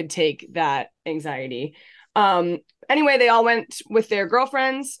 I could take that anxiety. Anyway, they all went with their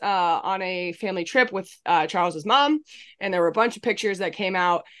girlfriends on a family trip with Charles's mom, and there were a bunch of pictures that came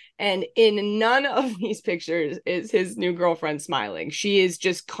out. And in none of these pictures is his new girlfriend smiling. She is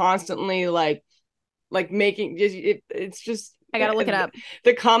just constantly like making it's just. I gotta look it up.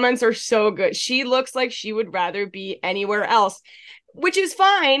 The comments are so good. She looks like she would rather be anywhere else, which is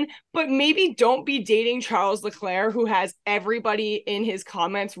fine, but maybe don't be dating Charles Leclerc, who has everybody in his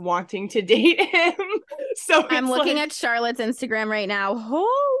comments wanting to date him. So I'm looking at Charlotte's Instagram right now.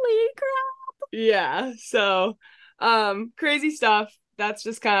 Holy crap. Yeah. So crazy stuff. That's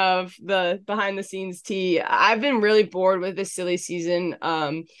just kind of the behind the scenes tea. I've been really bored with this silly season.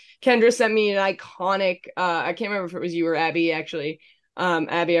 Kendra sent me an iconic, I can't remember if it was you or Abby, actually.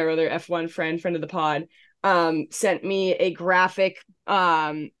 Abby, our other F1 friend of the pod, sent me a graphic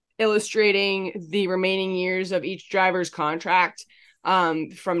illustrating the remaining years of each driver's contract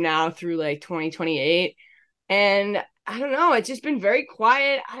from now through like 2028. And I don't know, it's just been very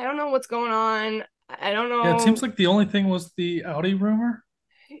quiet. I don't know what's going on. I don't know. Yeah, it seems like the only thing was the Audi rumor.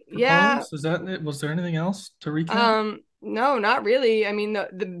 Yeah. Carlos? Is that it? Was there anything else to recap? No, not really. I mean,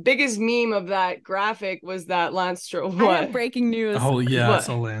 the biggest meme of that graphic was that Lance Stroll. I What? have breaking news. Oh yeah, I What?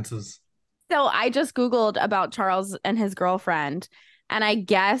 saw Lance's. So I just Googled about Charles and his girlfriend, and I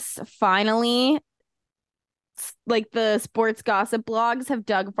guess finally, like the sports gossip blogs have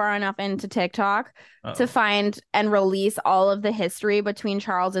dug far enough into TikTok to find and release all of the history between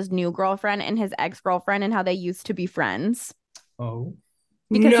Charles's new girlfriend and his ex-girlfriend and how they used to be friends. Oh.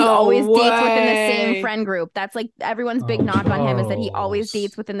 Because he always dates within the way. same friend group. That's like everyone's big Oh, knock on him is that he always Charles.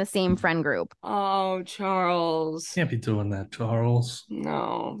 dates within the same friend group. Oh, Charles. Can't be doing that, Charles.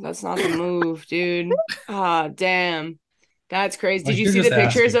 No, that's not the move, dude. Ah, damn. That's crazy. Did Like, you you're see the just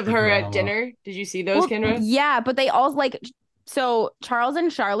pictures asking of for her drama. at dinner? Did you see those, Well, Kendra? yeah, but they all like so Charles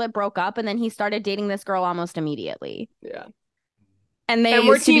and Charlotte broke up and then he started dating this girl almost immediately. Yeah. And they And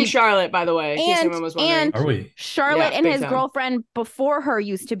we're used to Team be Charlotte, by the way, in case and anyone was wondering. Are we? Charlotte Yeah, and big his time. girlfriend before her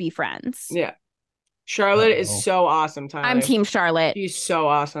used to be friends. Yeah. Charlotte Uh-oh. is so awesome, Tyler. I'm Team Charlotte. She's so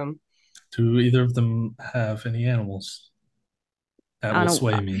awesome. Do either of them have any animals? That will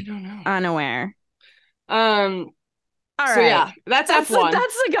sway I me. don't know. Unaware. All So right. yeah, that's That's F1.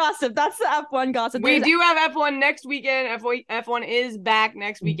 that's the gossip. That's the F1 gossip. We There's- do have F1 next weekend. F1 is back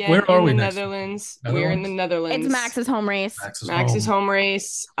next weekend. Where are in we the next Netherlands. weekend? We're in the Netherlands. It's Max's home race. Max's home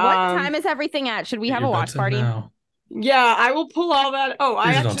race. What time is everything at? Should we Get have your a watch bets in party? now. Yeah, I will pull all that. Oh,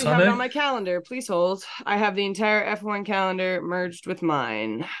 I Is it on actually have it Sunday? on my calendar. Please hold. I have the entire F1 calendar merged with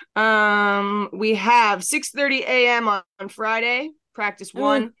mine. We have 6:30 a.m. on Friday, practice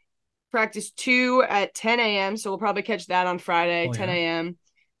 1, practice 2 at 10 a.m. So we'll probably catch that on Friday, Oh, 10 yeah. a.m.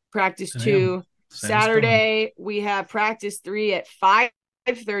 Practice 10 2. a.m. Same Saturday, we have practice 3 at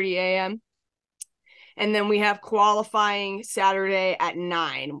 5:30 a.m. And then we have qualifying Saturday at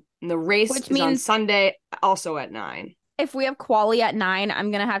 9. And the race Which is on means- Sunday, also at 9. If we have quali at 9,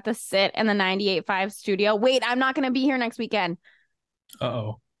 I'm gonna have to sit in the 98.5 studio. Wait, I'm not gonna be here next weekend.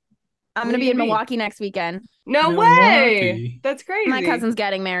 Uh-oh. I'm Where gonna you be in gonna be? Milwaukee next weekend. No Milwaukee. way! That's crazy. My cousin's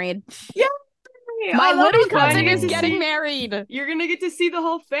getting married. Yeah. My that'll little be fun. cousin You is get to getting see- married. You're gonna get to see the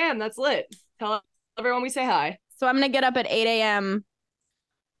whole fam. That's lit. Tell everyone we say hi. So I'm gonna get up at 8 a.m.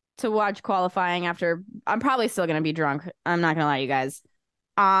 to watch qualifying after I'm probably still gonna be drunk. I'm not gonna lie to you guys.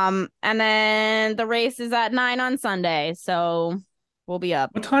 And then the race is at 9 on Sunday, so we'll be up.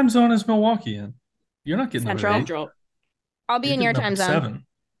 What time zone is Milwaukee in? You're not getting Central. up at 8. Central. I'll be You're in your getting up time at zone. 7.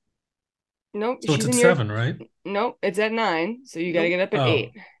 Nope. So it's she's at in your 7, right? Nope, it's at 9. So you gotta get up at Oh.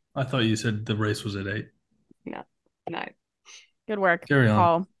 8. I thought you said the race was at 8. 9. Good work, Carry on.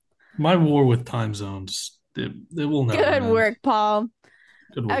 Paul. My war with time zones, it will never Good end. work, Paul.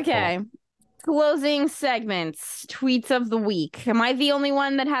 Good work, Okay. Closing segments, tweets of the week. Am I the only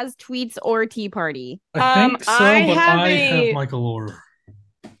one that has tweets or Tea Party? I think I so, but have I have a Michael Orr.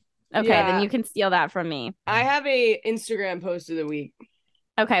 Okay, then yeah, you can steal that from me. I have a Instagram post of the week.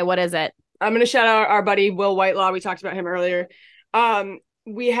 Okay, what is it? I'm gonna shout out our buddy Will Whitelaw. We talked about him earlier.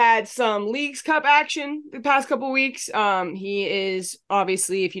 We had some Leagues Cup action the past couple weeks. He is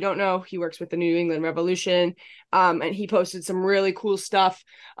obviously, if you don't know, he works with the New England Revolution. And he posted some really cool stuff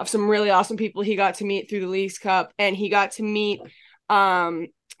of some really awesome people he got to meet through the Leagues Cup, and he got to meet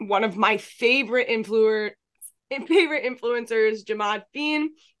one of my favorite influencers, Jamad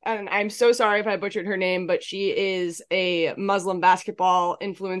Fiend. And I'm so sorry if I butchered her name, but she is a Muslim basketball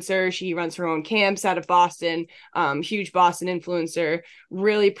influencer. She runs her own camps out of Boston. Huge Boston influencer,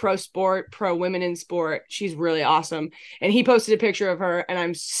 really pro sport, pro women in sport. She's really awesome. And he posted a picture of her, and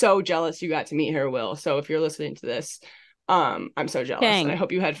I'm so jealous you got to meet her, Will. So if you're listening to this, I'm so jealous. King. And I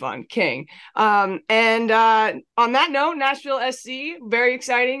hope you had fun. King. And on that note, Nashville SC, very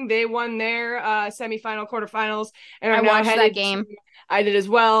exciting. They won their semifinal, quarterfinals, and I watched that game. I did as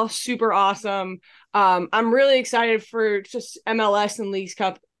well. Super awesome. I'm really excited for just MLS and Leagues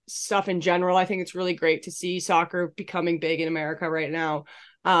Cup stuff in general. I think it's really great to see soccer becoming big in America right now.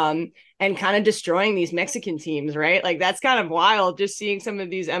 And kind of destroying these Mexican teams, right? Like that's kind of wild just seeing some of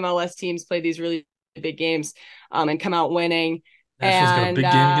these MLS teams play these really big games and come out winning. Nashville's got a big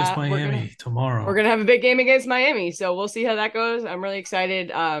game against Miami tomorrow. We're gonna have a big game against Miami, so we'll see how that goes. I'm really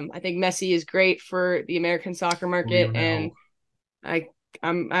excited. I think Messi is great for the American soccer market, and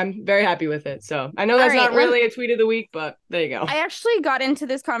I'm very happy with it. So I know that's not really a tweet of the week, but there you go. I actually got into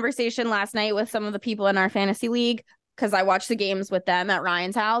this conversation last night with some of the people in our fantasy league because I watched the games with them at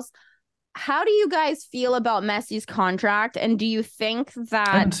Ryan's house. How do you guys feel about Messi's contract? And do you think that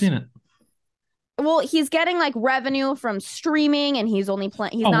I haven't seen it? Well, he's getting like revenue from streaming, and he's only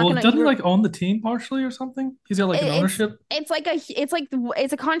playing. He's not gonna. Doesn't he like own the team partially or something? He's got like an ownership. It's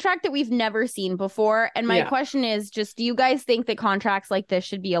a contract that we've never seen before. And my question is just: do you guys think that contracts like this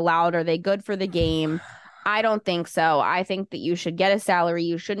should be allowed? Are they good for the game? I don't think so. I think that you should get a salary.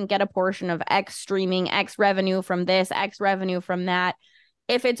 You shouldn't get a portion of X streaming, X revenue from this, X revenue from that.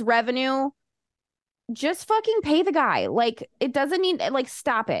 If it's revenue, just fucking pay the guy. Like it doesn't need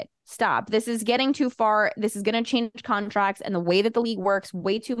stop it. Stop. This is getting too far. This is going to change contracts and the way that the league works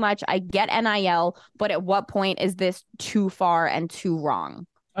way too much. I get NIL, but at what point is this too far and too wrong?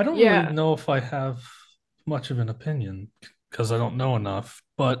 I don't really know if I have much of an opinion because I don't know enough,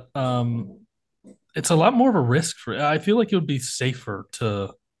 but it's a lot more of a risk I feel like it would be safer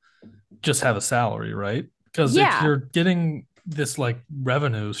to just have a salary, right? Because if you're getting this like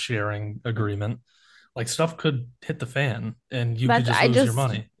revenue sharing agreement, like stuff could hit the fan and you could just lose your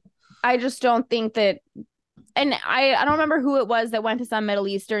money. I just don't think that, and I don't remember who it was that went to some Middle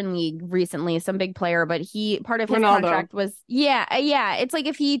Eastern league recently, some big player, but part of his contract was, it's like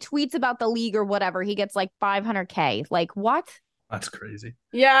if he tweets about the league or whatever, he gets like $500K. Like what? That's crazy.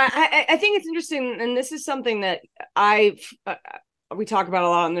 Yeah, I think it's interesting, and this is something that we talk about a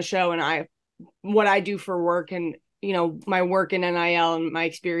lot on the show, and what I do for work, and my work in NIL and my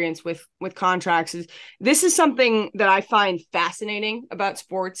experience with contracts this is something that I find fascinating about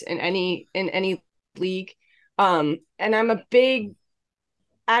sports in any league. And I'm a big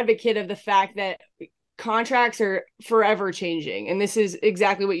advocate of the fact that contracts are forever changing. And this is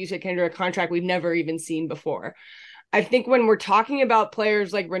exactly what you said, Kendra, a contract we've never even seen before. I think when we're talking about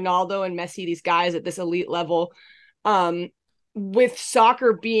players like Ronaldo and Messi, these guys at this elite level, with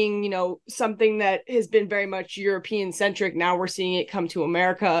soccer being, something that has been very much European centric, now we're seeing it come to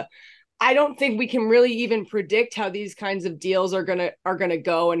America. I don't think we can really even predict how these kinds of deals are gonna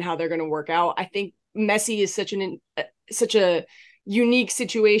go and how they're gonna work out. I think Messi is such a unique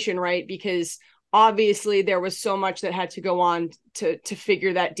situation, right? Because obviously there was so much that had to go on to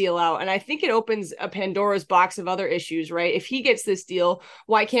figure that deal out. And I think it opens a Pandora's box of other issues, right? If he gets this deal,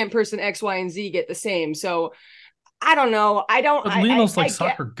 why can't person X, Y, and Z get the same? So I don't know. But Lionel's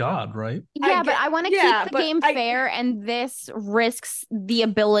soccer god, right? Yeah, but I want to keep the game fair, and this risks the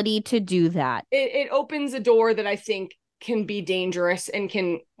ability to do that. It opens a door that I think can be dangerous and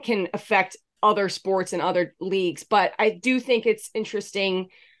can affect other sports and other leagues. But I do think it's interesting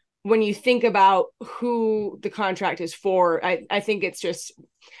when you think about who the contract is for. I think it's just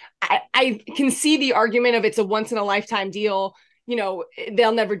I can see the argument of it's a once in a lifetime deal.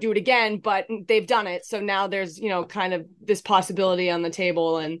 They'll never do it again, but they've done it. So now there's, kind of this possibility on the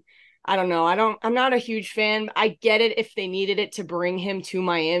table. And I don't know. I'm not a huge fan. I get it if they needed it to bring him to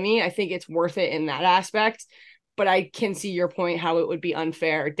Miami. I think it's worth it in that aspect. but I can see your point, how it would be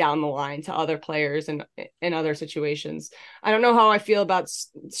unfair down the line to other players and in other situations. I don't know how I feel about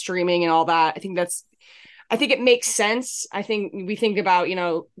streaming and all that. I think it makes sense. I think we think about,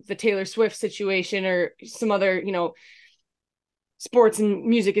 the Taylor Swift situation or some other, sports and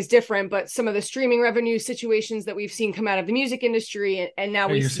music is different, but some of the streaming revenue situations that we've seen come out of the music industry, and now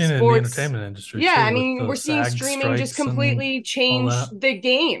we you're see seeing sports. it in the entertainment industry. Yeah, too, I mean, we're seeing SAG streaming just strikes completely change that. the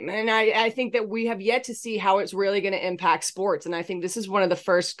game. And I think that we have yet to see how it's really going to impact sports. And I think this is one of the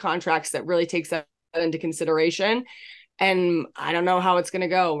first contracts that really takes that into consideration. And I don't know how it's going to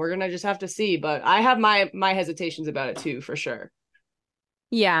go. We're going to just have to see. But I have my hesitations about it too, for sure.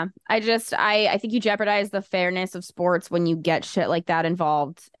 Yeah, I think you jeopardize the fairness of sports when you get shit like that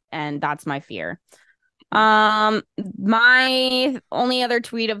involved, and that's my fear. My only other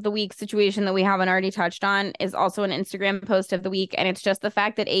tweet of the week situation that we haven't already touched on is also an Instagram post of the week, and it's just the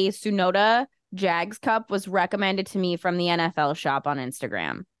fact that a Sunoda Jags Cup was recommended to me from the NFL shop on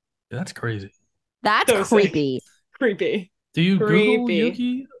Instagram. That's crazy. That's So creepy. Creepy. Do you Creepy. Google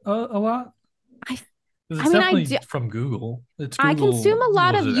Yuki a lot? It's definitely from Google. It's Google. I consume a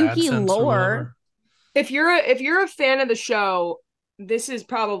lot of Yuki lore. If you're a fan of the show, this is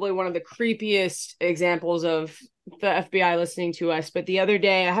probably one of the creepiest examples of the FBI listening to us. But the other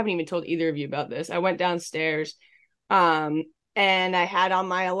day, I haven't even told either of you about this. I went downstairs, and I had on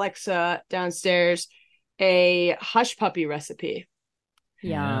my Alexa downstairs a hush puppy recipe.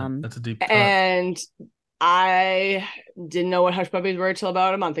 Yeah, that's a deep cut. And I didn't know what hush puppies were till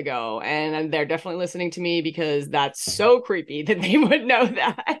about a month ago, and they're definitely listening to me because that's so creepy that they would know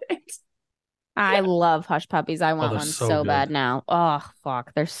that. I love hush puppies. I want one so bad now. Oh,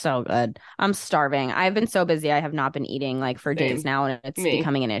 fuck. They're so good. I'm starving. I've been so busy. I have not been eating for days now, and it's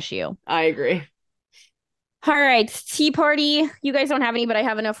becoming an issue. I agree. All right. Tea party. You guys don't have any, but I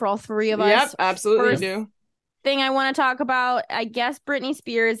have enough for all three of us. Yep, absolutely do. Thing I want to talk about, I guess Britney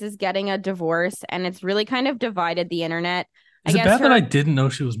Spears is getting a divorce, and it's really kind of divided the internet. Is it bad that I didn't know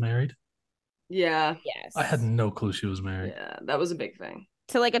she was married? Yeah. Yes. I had no clue she was married. Yeah, that was a big thing.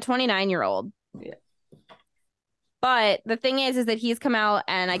 To a 29-year-old. Yeah. But the thing is that he's come out,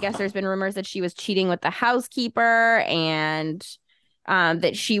 and I guess there's been rumors that she was cheating with the housekeeper, and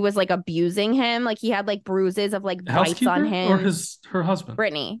that she was abusing him. He had bruises of bites on him. Or her husband?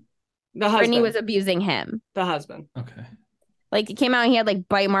 Britney. The husband. Britney was abusing him. The husband. Okay. It came out and he had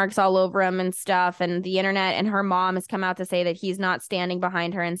bite marks all over him and stuff. And the internet and her mom has come out to say that he's not standing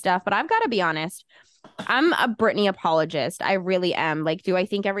behind her and stuff. But I've got to be honest, I'm a Britney apologist. I really am. Do I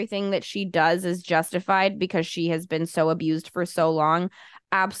think everything that she does is justified because she has been so abused for so long?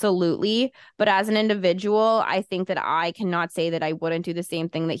 Absolutely. But as an individual, I think that I cannot say that I wouldn't do the same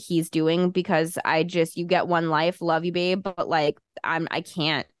thing that he's doing, because you get one life. Love you, babe. But I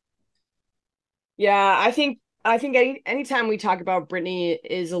can't. Yeah, I think anytime we talk about Britney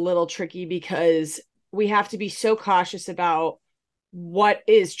is a little tricky, because we have to be so cautious about what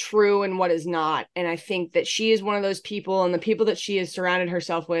is true and what is not. And I think that she is one of those people, and the people that she has surrounded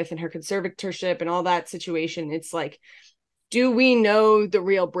herself with and her conservatorship and all that situation, it's do we know the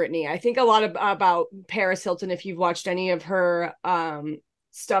real Britney? I think a lot about Paris Hilton, if you've watched any of her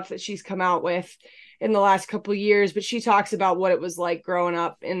stuff that she's come out with in the last couple of years, but she talks about what it was like growing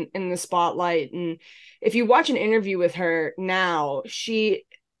up in the spotlight. And if you watch an interview with her now, she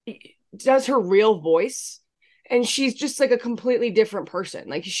does her real voice, and she's just a completely different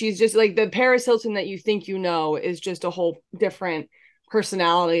person. She's just the Paris Hilton that you think is just a whole different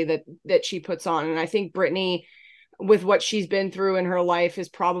personality that she puts on. And I think Britney, with what she's been through in her life, has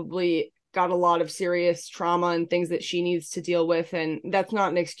probably got a lot of serious trauma and things that she needs to deal with. And that's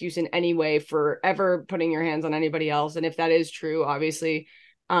not an excuse in any way for ever putting your hands on anybody else. And if that is true, obviously,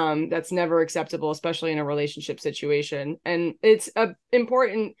 that's never acceptable, especially in a relationship situation. And it's an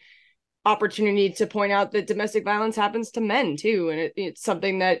important opportunity to point out that domestic violence happens to men too. And it's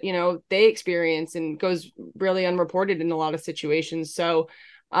something that, they experience and goes really unreported in a lot of situations. So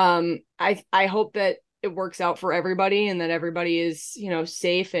I hope that it works out for everybody and that everybody is,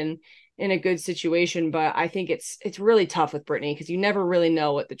 safe and in a good situation. But I think it's really tough with Britney, because you never really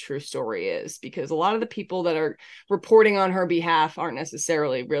know what the true story is, because a lot of the people that are reporting on her behalf aren't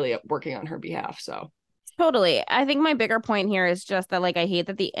necessarily really working on her behalf. So totally. I think my bigger point here is just that I hate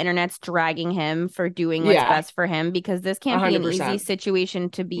that the internet's dragging him for doing what's best for him, because this can't 100%. Be an easy situation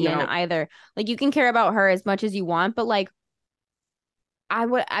to be in either. You can care about her as much as you want, but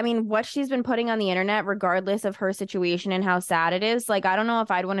what she's been putting on the internet, regardless of her situation and how sad it is, I don't know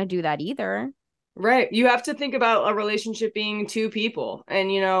if I'd want to do that either. Right. You have to think about a relationship being two people. And,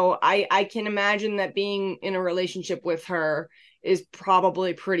 I can imagine that being in a relationship with her is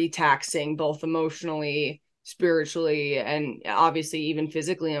probably pretty taxing, both emotionally spiritually and obviously even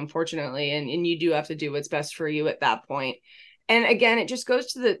physically, unfortunately, and you do have to do what's best for you at that point. And again, it just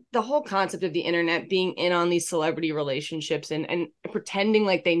goes to the whole concept of the internet being in on these celebrity relationships and pretending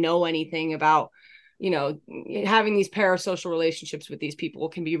like they know anything about, having these parasocial relationships with these people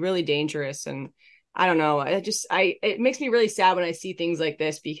can be really dangerous. And I don't know. It makes me really sad when I see things like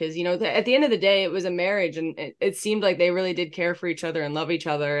this because, at the end of the day, it was a marriage and it seemed like they really did care for each other and love each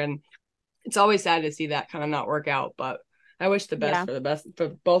other. And it's always sad to see that kind of not work out, but I wish the best for the best for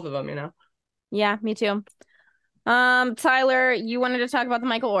both of them. Yeah, me too. Tyler, you wanted to talk about the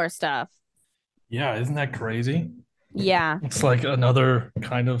Michael Orr stuff. Yeah, isn't that crazy? Yeah. It's like another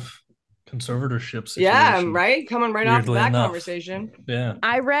kind of conservatorship situation. Yeah, right? Coming right off of that enough. Conversation. Yeah.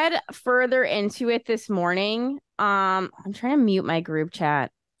 I read further into it this morning. I'm trying to mute my group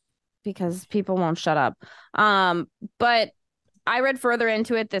chat because people won't shut up. But I read further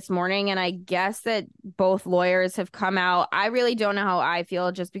into it this morning, and I guess that both lawyers have come out. I really don't know how I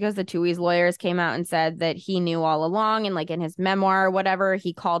feel just because the Tuohy's lawyers came out and said that he knew all along, and like in his memoir or whatever,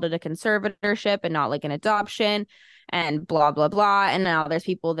 he called it a conservatorship and not like an adoption and blah, blah, blah. And now there's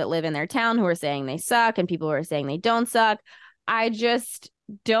people that live in their town who are saying they suck and people who are saying they don't suck. I just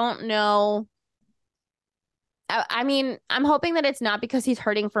don't know. I mean, I'm hoping that it's not because he's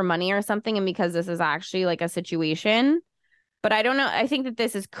hurting for money or something and because this is actually like a situation. But I don't know. I think that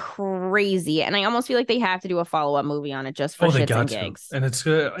this is crazy, and I almost feel like they have to do a follow-up movie on it just for shits and gigs. And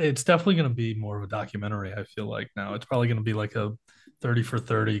it's definitely going to be more of a documentary. I feel like now it's probably going to be like a 30 for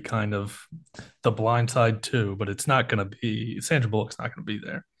 30 kind of The Blind Side 2, but it's not going to be Sandra Bullock's not going to be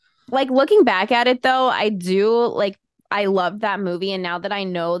there. Like looking back at it though, I loved that movie, and now that I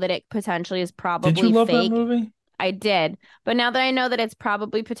know that it potentially is probably fake. Did you love that movie? I did, but now that I know that it's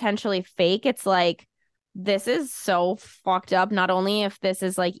probably potentially fake, it's like. This is so fucked up. Not only if this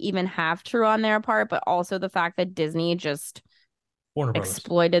is like even half true on their part, but also the fact that Disney just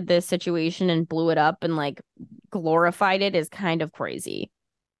exploited this situation and blew it up and like glorified it is kind of crazy.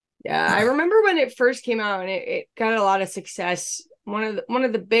 Yeah, I remember when it first came out and it got a lot of success. One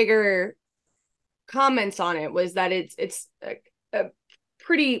of the bigger comments on it was that it's a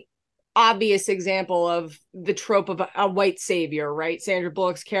pretty obvious example of the trope of a white savior, right? Sandra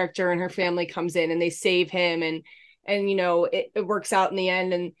Bullock's character and her family comes in and they save him and it works out in the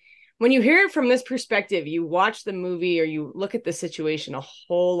end. And when you hear it from this perspective, you watch the movie or you look at the situation a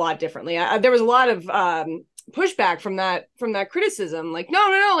whole lot differently. There was a lot of pushback from that criticism, like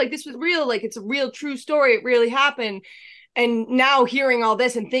no, like this was real, like it's a real true story, it really happened. And now hearing all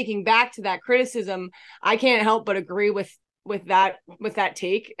this and thinking back to that criticism, I can't help but agree with that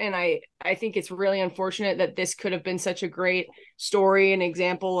take. And I think it's really unfortunate that this could have been such a great story and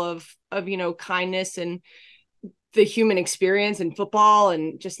example of kindness and the human experience in football,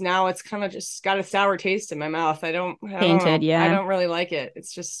 and just now it's kind of just got a sour taste in my mouth. I don't really like it.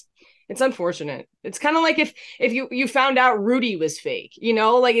 It's unfortunate. It's kind of like if you found out Rudy was fake,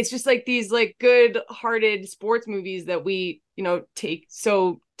 like it's just like these like good-hearted sports movies that we take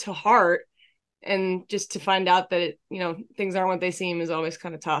so to heart. And just to find out that things aren't what they seem is always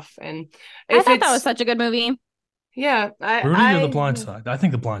kind of tough. And I thought that was such a good movie. Yeah, Rudy or The Blind Side? I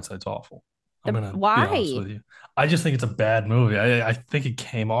think The Blind Side's awful. I'm gonna be honest with you. I just think it's a bad movie. I think it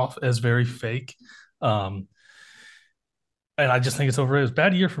came off as very fake, and I just think it's overrated. It's a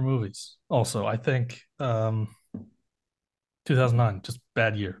bad year for movies. Also, I think 2009 just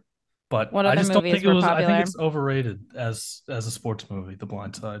bad year. But I just don't think it was. Popular? I think it's overrated as a sports movie. The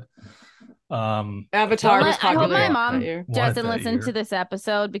Blind Side. Avatar was popular. I hope my mom doesn't listen to this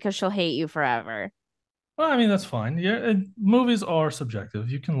episode because she'll hate you forever. Well, I mean that's fine. Yeah, movies are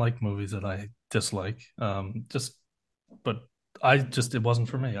subjective. You can like movies that I dislike. But it wasn't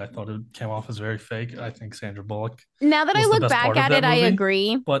for me. I thought it came off as very fake. I think Sandra Bullock. Now that I look back at it, I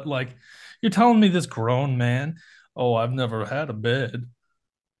agree. But like, you're telling me this grown man, oh, I've never had a bed.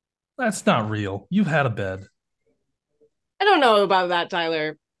 That's not real. You've had a bed. I don't know about that,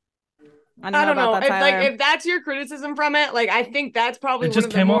 Tyler. I don't know. If that's your criticism from it, like I think that's probably one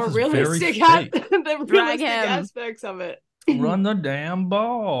of the more realistic aspects of it. Run the damn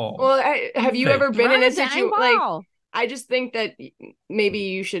ball. Well, have you ever been in a situation like? I just think that maybe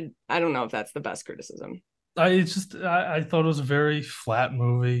you should. I don't know if that's the best criticism. I thought it was a very flat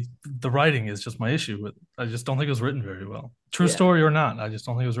movie. The writing is just my issue with it. I just don't think it was written very well. True story or not, I just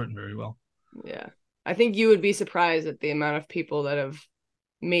don't think it was written very well. Yeah, I think you would be surprised at the amount of people that have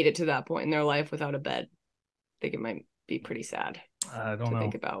made it to that point in their life without a bed. I think it might be pretty sad. I don't know.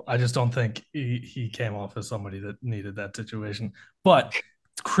 Think about. I just don't think he came off as somebody that needed that situation. But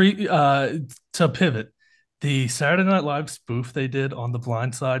to pivot, the Saturday Night Live spoof they did on The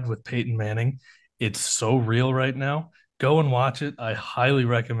Blind Side with Peyton Manning It's so real right now. Go and watch it. I highly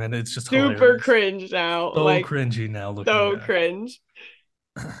recommend it. It's just Super hilarious. cringe now. So Like cringy now looking so back. cringe.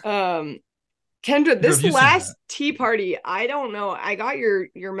 Um Kendra, Here, have this you seen last that? tea party, I don't know. I got your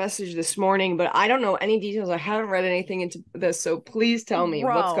message this morning, but I don't know any details. I haven't read anything into this, so please tell me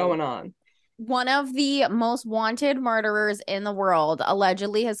what's Bro, going on. one of the most wanted murderers in the world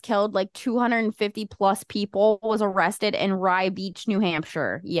allegedly has killed like 250 plus people, was arrested in Rye Beach, New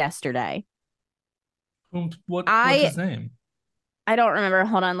Hampshire yesterday. What's I his name? I don't remember.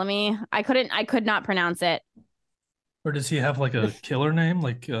 Hold on, I could not pronounce it. Or does he have like a killer name,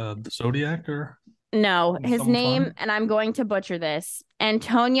 like the Zodiac or No, his something name, fun? and I'm going to butcher this.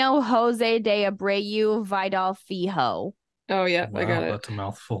 Antonio Jose de Abreu Vidal Fijo. Oh yeah, I got Wow, it. that's a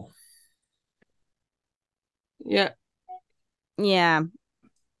mouthful. Yeah. Yeah.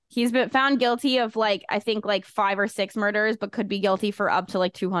 He's been found guilty of like I think like 5 or 6 murders, but could be guilty for up to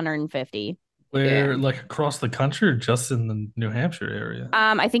like 250. Where, Damn. like across the country or just in the New Hampshire area?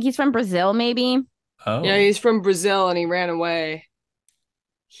 I think he's from Brazil, maybe. Yeah, Oh, he's from Brazil and he ran away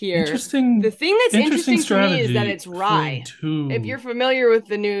here. The interesting, thing that's interesting interesting to me is that strategy it's fleeing Rye. If you're to. familiar with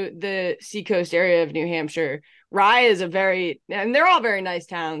the seacoast area of New Hampshire, Rye is a very and they're all very nice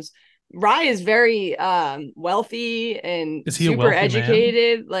towns. Rye is very wealthy and Is he a super wealthy man?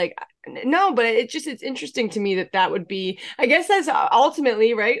 educated. Like no, but it's interesting to me that that would be. I guess that's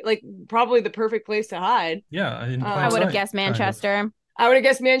ultimately right. Like probably the perfect place to hide. Yeah, in I plain would have Um, sight, guessed kind of. Manchester. I would have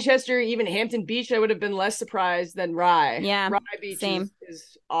guessed Manchester, even Hampton Beach. I would have been less surprised than Rye. Yeah, Rye Beach same.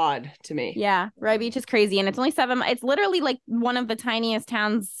 is odd to me. Yeah, Rye Beach is crazy, and it's only 7. It's literally like one of the tiniest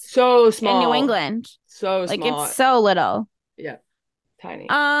towns So in New small, England. so Like it's small. so little. Yeah, tiny.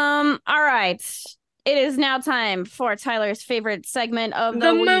 All right. It is now time for Tyler's favorite segment of The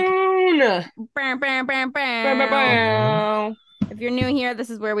the week. moon. Bam, bam, bam, Bow, bow, The bam. moon. bow. If you're new here, this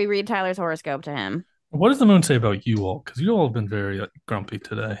is where we read Tyler's horoscope to him. What does the moon say about you all? Because you all have been very grumpy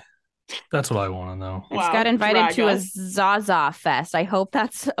today. That's what I want to know. I just got Wow, invited drag to a us. Zaza fest. I hope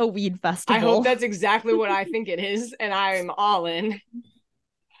that's a weed I hope festival. that's exactly what I think it is, and I'm all in.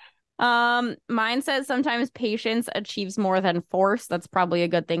 Mine says sometimes patience achieves more than force. That's probably a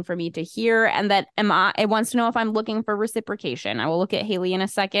good thing for me to hear. And that it wants to know if I'm looking for reciprocation. I will look at Haley in a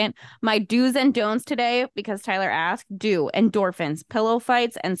second. My do's and don'ts today, because Tyler asked, do endorphins, pillow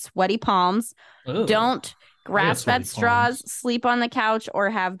fights, and sweaty palms. Ugh, Don't I got grass-fed sweaty straws, palms. sleep on the couch, or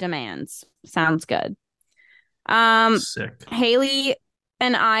have demands. Sounds good. Um, Sick. Haley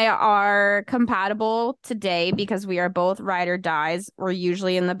and I are compatible today because we are both ride or dies. We're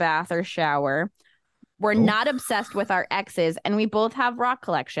usually in the bath or shower. We're Oh, not obsessed with our exes, and we both have rock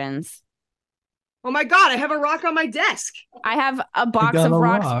collections. Oh my god, I have a rock on my desk. I have a I box got of a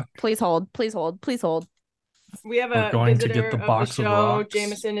rocks. rock. Please hold. Please hold. Please hold. We have We're a going to get visitor the of the box of show. rocks.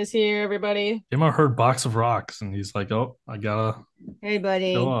 Jameson is here, everybody. Jim heard box of rocks, and he's like, "Oh, I gotta Hey, go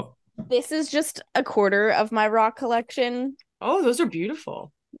buddy. up." This is just a quarter of my rock collection. Oh, those are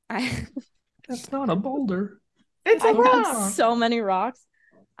beautiful. I, That's not a boulder. It's a I That's a have rock. rock. so many rocks.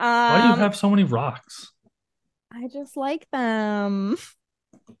 Why do you Um, have so many rocks? I just like them.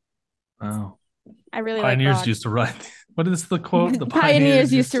 Oh, I really like pioneers rocks. used to ride. What is the quote? The Pioneers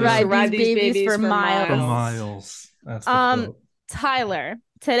pioneers used used to Used to to ride these ride these babies babies for for for miles. miles. miles. That's the Um, quote. Tyler,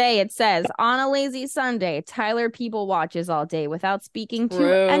 today it says on a lazy Sunday, Tyler people watches all day without speaking to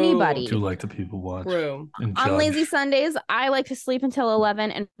True. Do anybody. like the people watch True. and On lazy judge. Sundays, I like to sleep until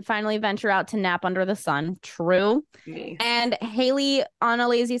 11 and finally venture out to nap under the sun. True. Me. And Haley on a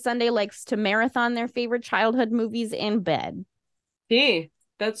lazy Sunday likes to marathon their favorite childhood movies in bed. Me.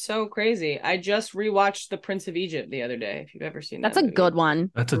 That's so crazy. I just rewatched The Prince of Egypt the other day. If you've ever seen That's that a movie. good one.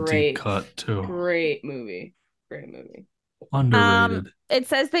 That's a deep Great. cut too. Great movie. Great movie. Underrated. It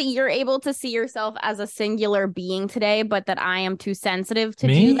says that you're able to see yourself as a singular being today, but that I am too sensitive to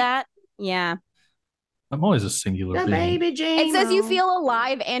do Me? that. Yeah. I'm always a singular The being. baby Jane. It says you feel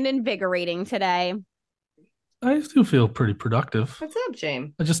alive and invigorating today. I do feel pretty productive. What's up,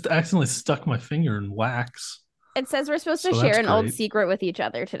 James? I just accidentally stuck my finger in wax. It says we're supposed to So share that's an old great. secret with each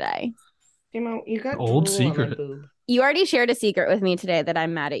other today. You got Old drool on my secret. boob. You already shared a secret with me today that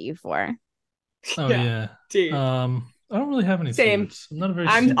I'm mad at you for. Oh Yeah, dude. I don't really have any Same. secrets. I'm not a very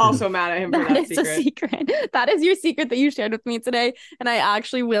I'm secretive. also mad at him for That that is a secret. secret. That is your secret that you shared with me today, and I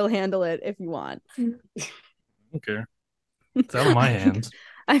actually will handle it if you want. I don't care. It's out of my hands.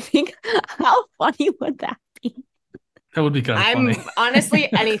 I think how funny would that be? That would be kind of I'm funny.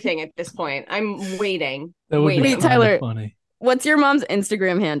 honestly anything at this point. I'm waiting. That would be Wait, kind Tyler. of funny. What's your mom's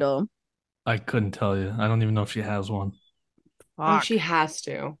Instagram handle? I couldn't tell you. I don't even know if she has one. Oh, Fuck. she has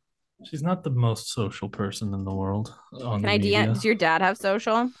to. She's not the most social person in the world on Can the I DM? media. Does your dad have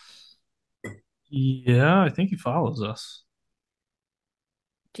social? Yeah, I think he follows us.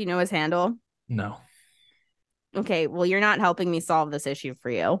 Do you know his handle? No. Okay, well, you're not helping me solve this issue for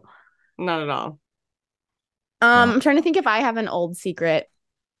you. Not at all. Oh. I'm trying to think if I have an old secret.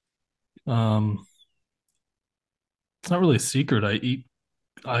 Um, it's not really a secret.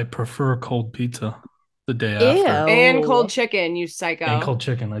 I prefer cold pizza the day after. And cold Ew. chicken, you And psycho. cold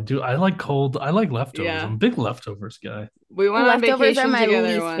chicken. I like leftovers. I'm Yeah. a big leftovers guy. We went on Leftovers are vacation my together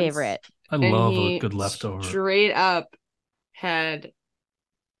least once, favorite. I and love a he good leftover. straight up had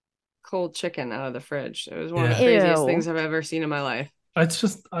cold chicken out of the fridge. It was one of the Yeah. craziest Ew. things I've ever seen in my life. It's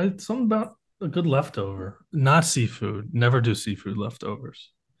something about a good leftover. Not seafood. Never do seafood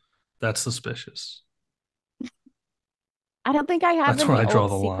leftovers. That's suspicious. I don't think I have That's where any I draw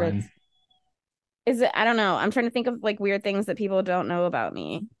old the secrets. line. Is it? I don't know. I'm trying to think of like weird things that people don't know about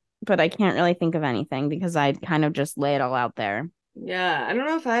me, but I can't really think of anything because I kind of just lay it all out there. Yeah, I don't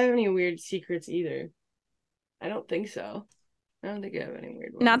know if I have any weird secrets either. I don't think so. I don't think I have any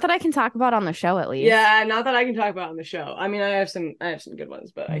weird ones. Not that I can talk about on the show, at least. Yeah, not that I can talk about on the show. I mean, I have some good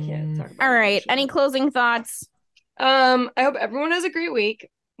ones, but I can't talk about All them on the right. show. Any closing thoughts? I hope everyone has a great week.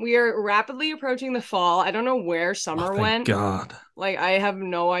 We are rapidly approaching the fall. I don't know where summer Thank went. God. Like, I have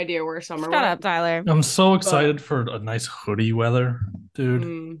no idea where summer Shut went. up, Tyler. I'm so excited for a nice hoodie weather, dude.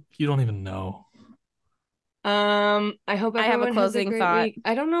 Mm. You don't even know. I hope I have a everyone has closing great thought. week.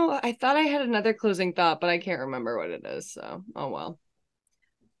 I don't know. I thought I had another closing thought, but I can't remember what it is. So, oh well.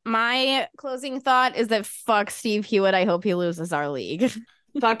 My closing thought is that fuck Steve Hewitt. I hope he loses our league.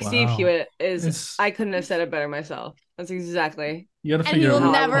 Fuck Steve Wow. Hewitt is. It's- I couldn't have said it better myself. That's exactly. You got to And he figure will out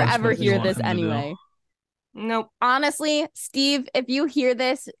what never ever punishment you hear want this him to do. anyway. Nope. Honestly, Steve, if you hear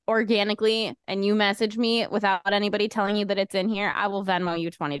this organically and you message me without anybody telling you that it's in here, I will Venmo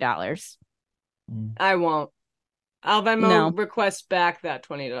you $20. I won't. I'll Venmo No. request back that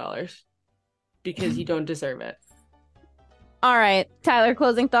 $20 because you don't deserve it. All right, Tyler,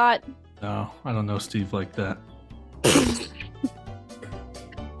 closing thought. No, I don't know Steve like that.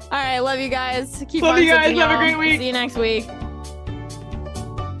 All right, love you guys. Keep Love on you guys. sipping, Have a y'all. great week. See you next week.